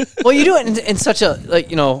 Well, you do it in such a,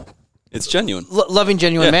 it's genuine. Loving,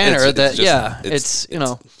 genuine manner it's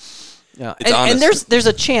and there's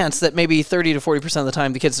a chance that maybe 30 to 40% of the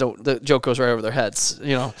time the joke goes right over their heads,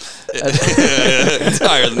 It's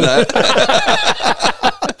higher than that.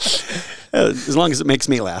 As long as it makes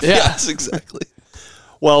me laugh. Yeah. Yes, exactly.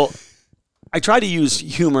 Well, I try to use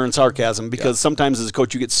humor and sarcasm because sometimes as a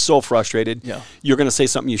coach you get so frustrated, you're going to say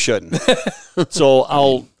something you shouldn't. So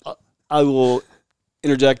I will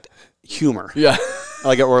interject humor. Yeah.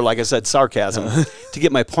 Like I said, sarcasm to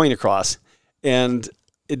get my point across. And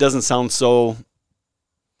it doesn't sound so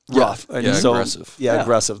rough. And so aggressive.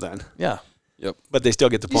 Aggressive then. Yeah. Yep. But they still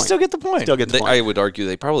get the point. You still get the point. I would argue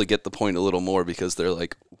they probably get the point a little more because they're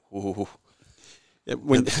like, ooh.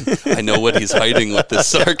 I know what he's hiding with this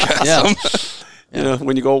sarcasm. Yeah.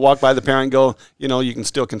 When you go walk by the parent and go, you can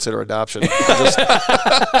still consider adoption.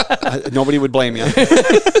 Nobody would blame you.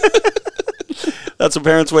 That's a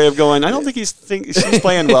parent's way of going, I don't think she's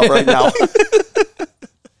playing well right now.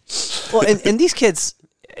 Well, and these kids,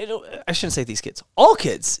 I shouldn't say these kids, all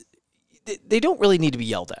kids, they don't really need to be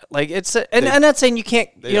yelled at. Like I'm not saying you can't,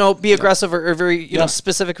 be aggressive or very,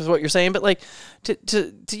 specific with what you're saying, but like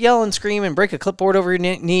to yell and scream and break a clipboard over your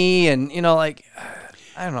knee and,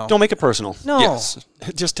 I don't know. Don't make it personal. No. Yes.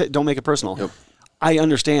 Just don't make it personal. Yep. I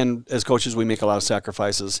understand as coaches we make a lot of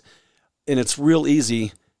sacrifices, and it's real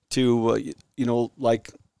easy to,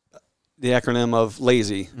 like the acronym of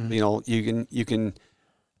lazy. Mm-hmm. You can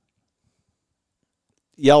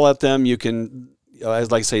yell at them. You can,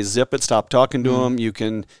 as like say, zip it, stop talking to them. You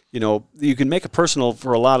can, you can make it personal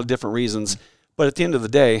for a lot of different reasons. But at the end of the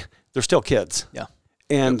day, they're still kids. Yeah.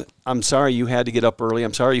 And I'm sorry you had to get up early.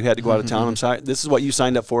 I'm sorry you had to go out of town. I'm sorry. This is what you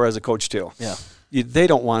signed up for as a coach too. Yeah. They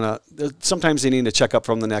don't want to. Sometimes they need to check up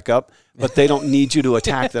from the neck up, but they don't need you to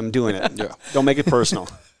attack them doing it. Yeah. Don't make it personal.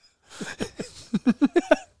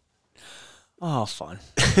 Oh, fun.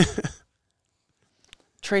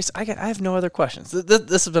 Trace, I have no other questions.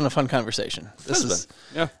 This has been a fun conversation.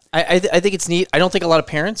 I think it's neat. I don't think a lot of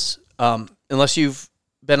parents, unless you've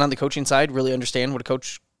been on the coaching side, really understand what a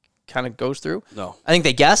coach kind of goes through. No. I think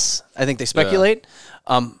they guess. I think they speculate.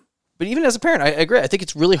 Yeah. But even as a parent, I agree. I think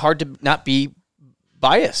it's really hard to not be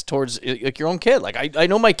biased towards like your own kid. Like I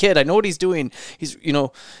know my kid. I know what he's doing. He's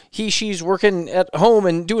she's working at home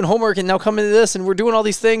and doing homework and now coming to this and we're doing all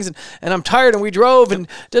these things and I'm tired and we drove and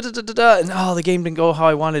and the game didn't go how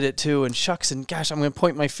I wanted it to and shucks and gosh I'm going to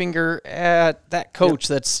point my finger at that coach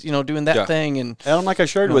that's doing that thing and like I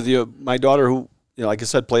shared with you, my daughter who like I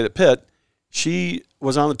said played at Pitt, she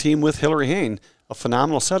was on the team with Hillary Hayne, a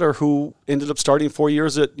phenomenal setter who ended up starting 4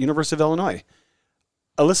 years at University of Illinois.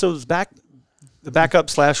 Alyssa was the backup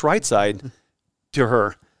 / right side to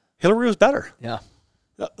her. Hillary was better. Yeah.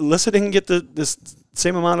 Alyssa didn't get this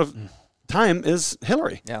same amount of time as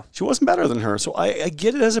Hillary. Yeah. She wasn't better than her. So I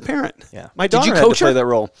get it as a parent. Yeah. My daughter had to play that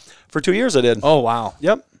role. For 2 years I did. Oh, wow.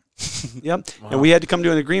 Yep. Yep. Wow. And we had to come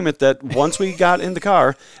to an agreement that once we got in the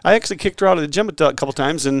car, I actually kicked her out of the gym a couple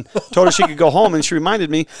times and told her she could go home. And she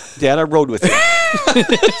reminded me, Dad, I rode with you.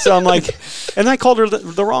 So I'm like, and I called her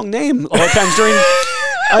the wrong name all the times during.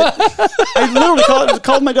 I literally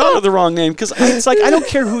called my daughter the wrong name because it's like I don't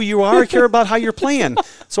care who you are, I care about how you're playing.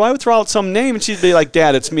 So I would throw out some name and she'd be like,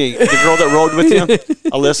 Dad, it's me, the girl that rode with you,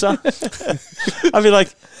 Alyssa. I'd be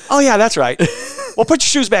like, oh yeah, that's right. Well, put your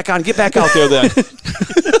shoes back on, get back out there then.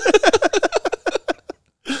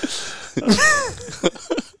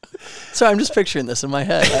 So I'm just picturing this in my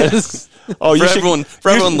head. For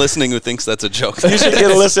everyone listening who thinks that's a joke, you should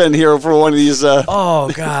get Alyssa in here for one of these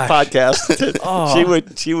podcasts.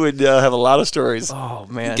 She would have a lot of stories. Oh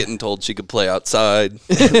man, getting told she could play outside.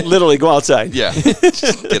 Literally go outside. Yeah,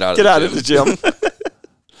 just get out of the gym.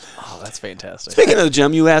 Oh, that's fantastic. Speaking of the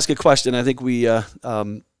gym, you ask a question. I think we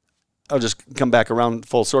I'll just come back around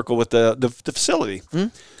full circle with the facility. Hmm?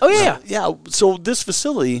 Oh yeah, yeah. So this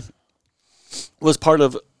facility was part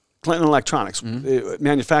of Clinton Electronics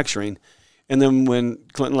manufacturing, and then when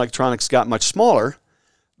Clinton Electronics got much smaller,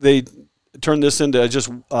 they turned this into just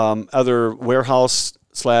other warehouse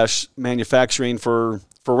 / manufacturing for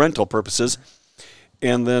rental purposes.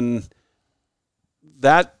 And then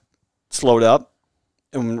that slowed up,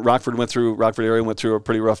 and Rockford area went through a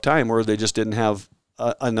pretty rough time where they just didn't have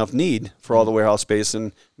enough need for all the warehouse space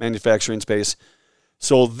and manufacturing space.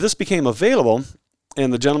 So this became available,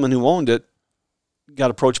 and the gentleman who owned it got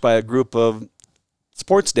approached by a group of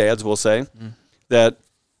sports dads, we'll say, that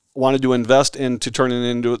wanted to invest into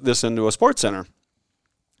turning this into a sports center.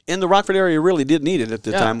 And the Rockford area really did need it at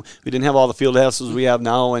the time. We didn't have all the field houses we have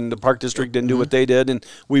now, and the Park District didn't do what they did, and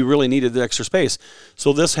we really needed the extra space.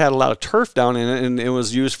 So this had a lot of turf down in it, and it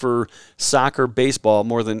was used for soccer, baseball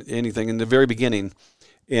more than anything in the very beginning.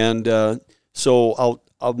 And so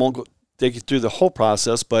I won't take you through the whole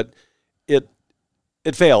process, but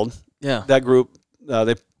it failed. Yeah. That group,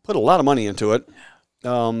 they put a lot of money into it.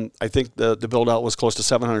 I think the build out was close to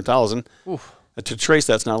 $700,000. To Trace,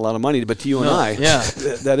 that's not a lot of money, but to you and I,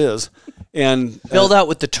 that is. And build out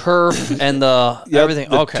with the turf and the everything.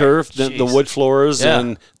 The okay, turf, the wood floors,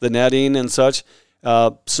 and the netting and such.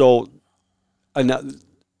 So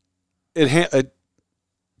it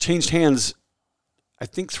changed hands, I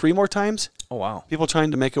think 3 more times. Oh wow! People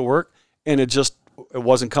trying to make it work, and it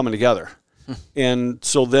wasn't coming together. And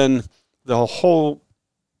so then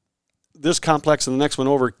this complex and the next one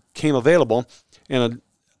over came available, and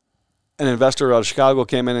an investor out of Chicago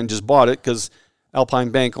came in and just bought it because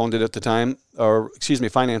Alpine Bank owned it at the time,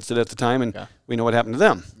 financed it at the time, and we know what happened to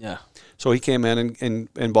them. Yeah. So he came in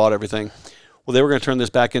and bought everything. Well, they were going to turn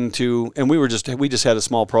this back into, and we just had a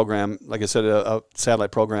small program, like I said, a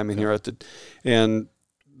satellite program in here and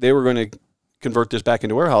they were going to convert this back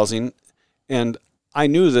into warehousing, and I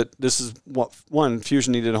knew that this is what, one,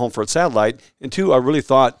 Fusion needed a home for its satellite, and 2, I really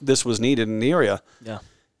thought this was needed in the area. Yeah.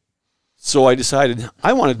 So I decided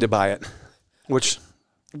I wanted to buy it, which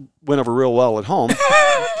went over real well at home.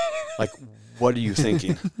 Like, what are you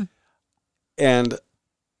thinking? And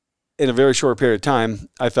in a very short period of time,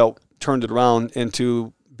 I turned it around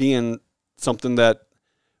into being something that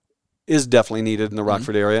is definitely needed in the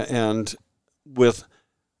Rockford area. And with,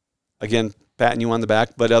 again, patting you on the back,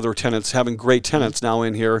 but other tenants, having great tenants now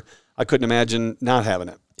in here, I couldn't imagine not having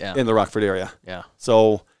it in the Rockford area. Yeah.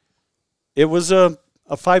 So it was a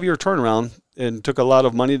 5-year turnaround, and took a lot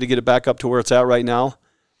of money to get it back up to where it's at right now.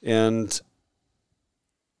 And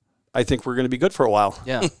I think we're going to be good for a while.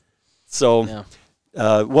 Yeah. So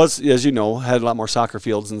was, as you know, had a lot more soccer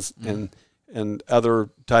fields and other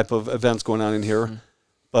type of events going on in here,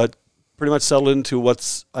 but pretty much settled into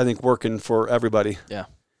what's, I think, working for everybody. Yeah.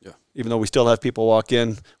 Even though we still have people walk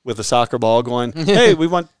in with a soccer ball going, hey, we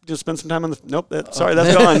want to spend some time on the... Nope, that's gone.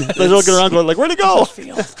 They're looking around going, like, where'd it go?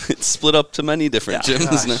 It's split up to many different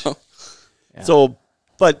gyms now. Yeah. So,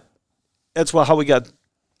 but that's how we got...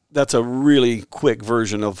 That's a really quick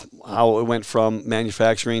version of how it went from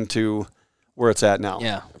manufacturing to where it's at now.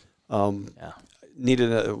 Yeah.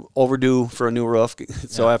 Needed overdue for a new roof.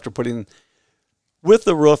 So after putting... With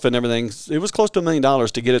the roof and everything, it was close to $1 million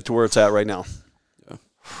to get it to where it's at right now.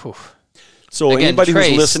 So again, anybody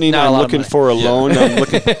who's listening, I'm looking for a loan, I'm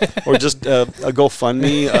looking, or just a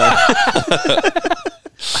GoFundMe.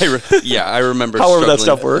 I remember. However that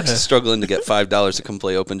stuff works. Struggling to get $5 to come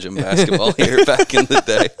play open gym basketball here back in the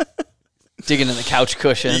day. Digging in the couch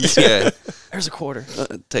cushions. Yeah, there's a quarter.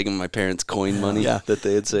 Taking my parents' coin money that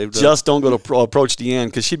they had saved. Just don't go to approach Deanne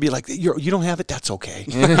because she'd be like, "You don't have it. That's okay.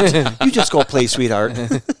 You just go play, sweetheart."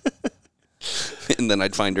 And then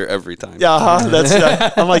I'd find her every time. Yeah,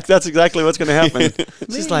 I'm like, that's exactly what's going to happen.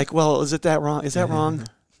 She's like, well, is that wrong? Is that wrong?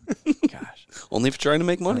 Gosh. Only if you're trying to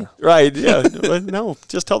make money. Right, yeah. No,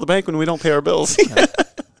 just tell the bank when we don't pay our bills.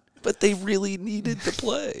 But they really needed to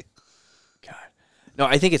play. God. No,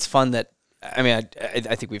 I think it's fun that, I mean,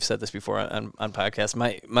 I think we've said this before on podcasts.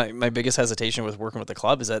 My biggest hesitation with working with the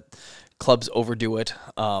club is that clubs overdo it.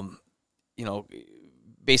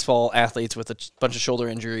 Baseball athletes with a bunch of shoulder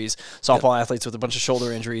injuries, softball athletes with a bunch of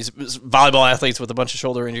shoulder injuries, volleyball athletes with a bunch of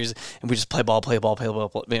shoulder injuries, and we just play ball, and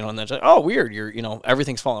then it's like, oh, weird,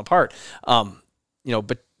 everything's falling apart.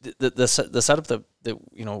 But the setup that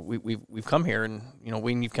we've come here, and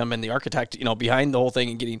when you've come in, the architect, behind the whole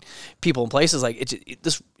thing and getting people in places, like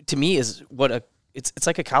this to me is what it's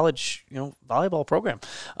like a college, volleyball program.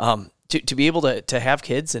 To be able to have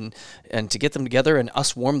kids and to get them together and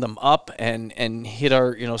us warm them up and hit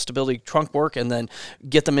our stability trunk work and then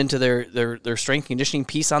get them into their strength conditioning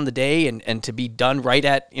piece on the day and to be done right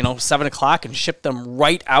at 7 o'clock and ship them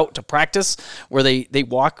right out to practice where they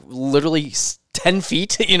walk literally 10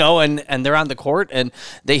 feet and they're on the court and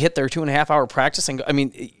they hit their 2.5 hour practice and go,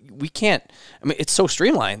 it's so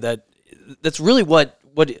streamlined that's really what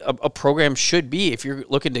what a program should be if you're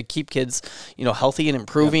looking to keep kids, healthy and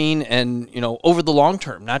improving and, over the long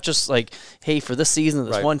term, not just like, hey, for this season,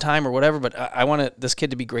 this one time or whatever, but I want this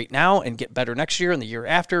kid to be great now and get better next year and the year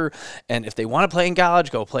after. And if they want to play in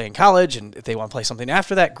college, go play in college. And if they want to play something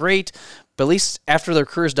after that, great. But at least after their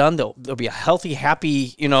career's done, they'll be a healthy,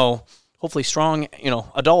 happy, hopefully strong,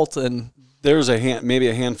 adult. And there's maybe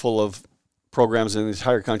a handful of programs in the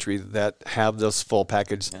entire country that have this full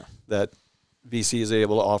package that VC is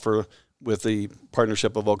able to offer with the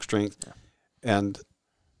partnership of Oak Strength and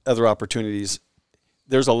other opportunities.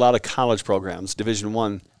 There's a lot of college programs, Division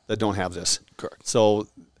I, that don't have this. Correct. So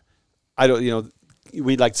I don't,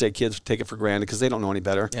 we'd like to say kids take it for granted because they don't know any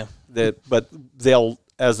better. Yeah. But they'll,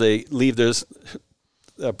 as they leave this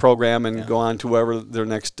program and go on to wherever their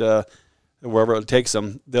next, wherever it takes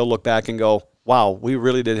them, they'll look back and go, wow, we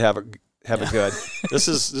really did have it good. This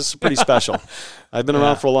is pretty special. I've been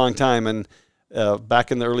around for a long time, and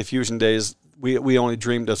back in the early Fusion days, we only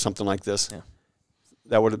dreamed of something like this. Yeah.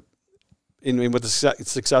 That would have, with the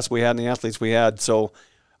success we had and the athletes we had. So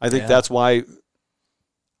I think that's why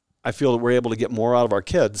I feel that we're able to get more out of our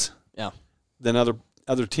kids than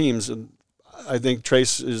other teams. And I think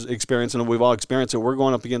Trace is experiencing, and we've all experienced it. We're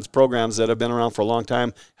going up against programs that have been around for a long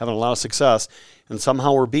time, having a lot of success, and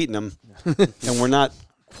somehow we're beating them, and we're not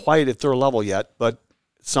quite at their level yet, but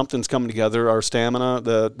something's coming together. Our stamina,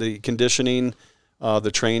 the conditioning,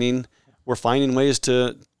 the training, we're finding ways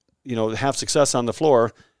to, have success on the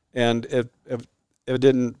floor. And if it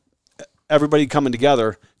didn't, everybody coming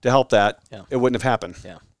together to help that, it wouldn't have happened.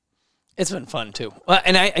 Yeah. It's been fun too.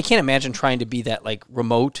 And I can't imagine trying to be that like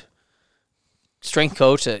remote strength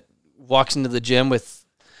coach that walks into the gym with,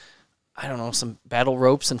 I don't know, some battle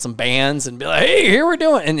ropes and some bands and be like, hey, here we're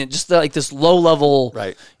doing. And it just like this low level,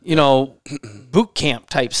 boot camp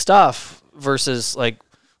type stuff versus like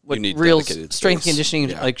what real strength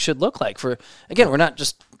conditioning should look like. For, again, we're not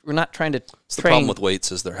trying to train. The problem with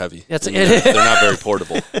weights is they're heavy. They're not very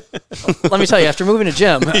portable. Let me tell you, after moving to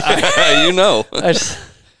gym, I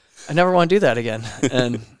never want to do that again.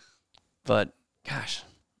 But gosh,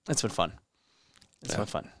 it's been fun. It's been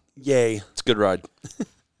fun. Yay. It's a good ride.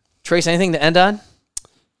 Trace, anything to end on?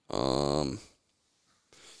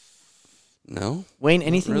 No. Wayne,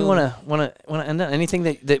 anything you want to end on? Anything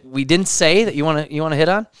that we didn't say that you want to hit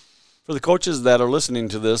on? For the coaches that are listening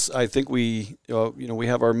to this, I think we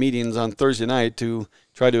have our meetings on Thursday night to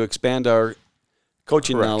try to expand our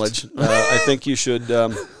coaching knowledge. I think you should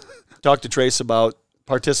talk to Trace about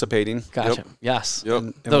participating. Gotcha. Yep. Yes.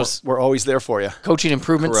 Yep. And we're always there for you. Coaching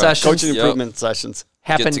improvement sessions. Coaching improvement sessions.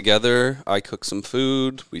 Get together. I cook some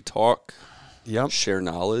food. We talk. Yep. Share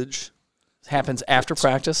knowledge. Happens after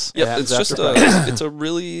practice. Yep. It's just it's a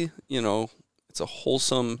really, it's a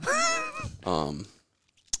wholesome,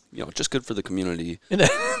 just good for the community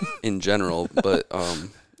in general. But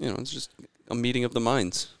it's just a meeting of the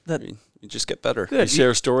minds. You just get better. Good. You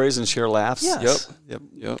share stories and share laughs. Yes. Yep.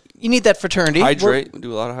 You need that fraternity. Hydrate. We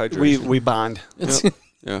do a lot of hydration. We bond. Yep.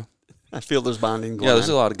 Yeah. I feel there's bonding going on. Yeah, there's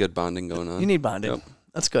a lot of good bonding going on. You need bonding. Yep.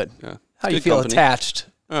 That's good. Yeah. How you feel attached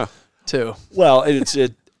to? Well,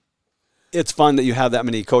 it's fun that you have that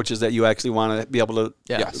many coaches that you actually want to be able to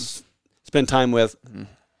spend time with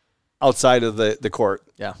outside of the court.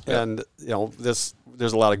 Yeah. And there's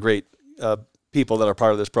a lot of great people that are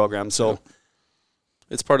part of this program. So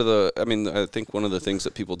it's part of I think one of the things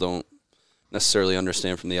that people don't necessarily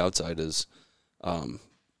understand from the outside is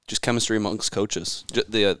just chemistry amongst coaches.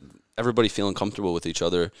 Everybody feeling comfortable with each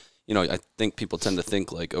other. I think people tend to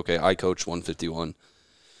think like, okay, I coach 151.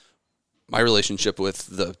 My relationship with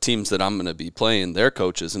the teams that I'm going to be playing, their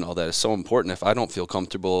coaches and all that is so important. If I don't feel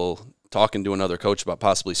comfortable talking to another coach about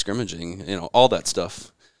possibly scrimmaging, all that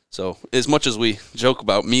stuff. So as much as we joke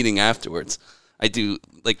about meeting afterwards, I do,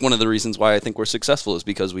 like, one of the reasons why I think we're successful is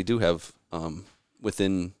because we do have,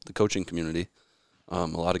 within the coaching community, a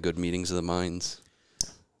lot of good meetings of the minds.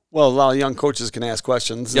 Well, a lot of young coaches can ask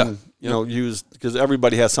questions and use, because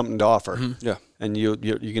everybody has something to offer. Mm-hmm. Yeah. And you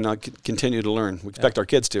can continue to learn. We expect our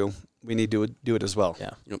kids to. We need to do it as well. Yeah.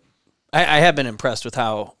 Yep. I have been impressed with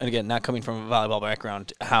how, and again, not coming from a volleyball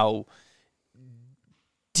background, how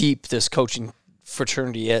deep this coaching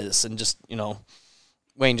fraternity is, and just,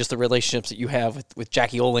 Wayne, just the relationships that you have with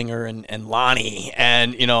Jackie Olinger and Lonnie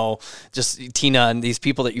and, just Tina and these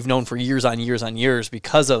people that you've known for years on years on years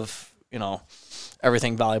because of,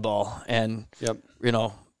 everything volleyball. And,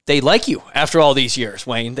 they like you after all these years,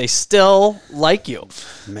 Wayne. They still like you.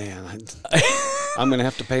 Man, I'm going to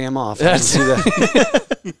have to pay him off.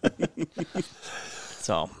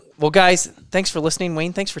 So, well, guys, thanks for listening.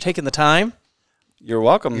 Wayne, thanks for taking the time. You're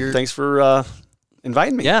welcome. Thanks for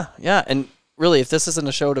inviting me. Yeah. And really, if this isn't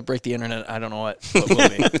a show to break the internet, I don't know what will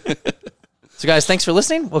be. So, guys, thanks for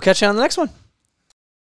listening. We'll catch you on the next one.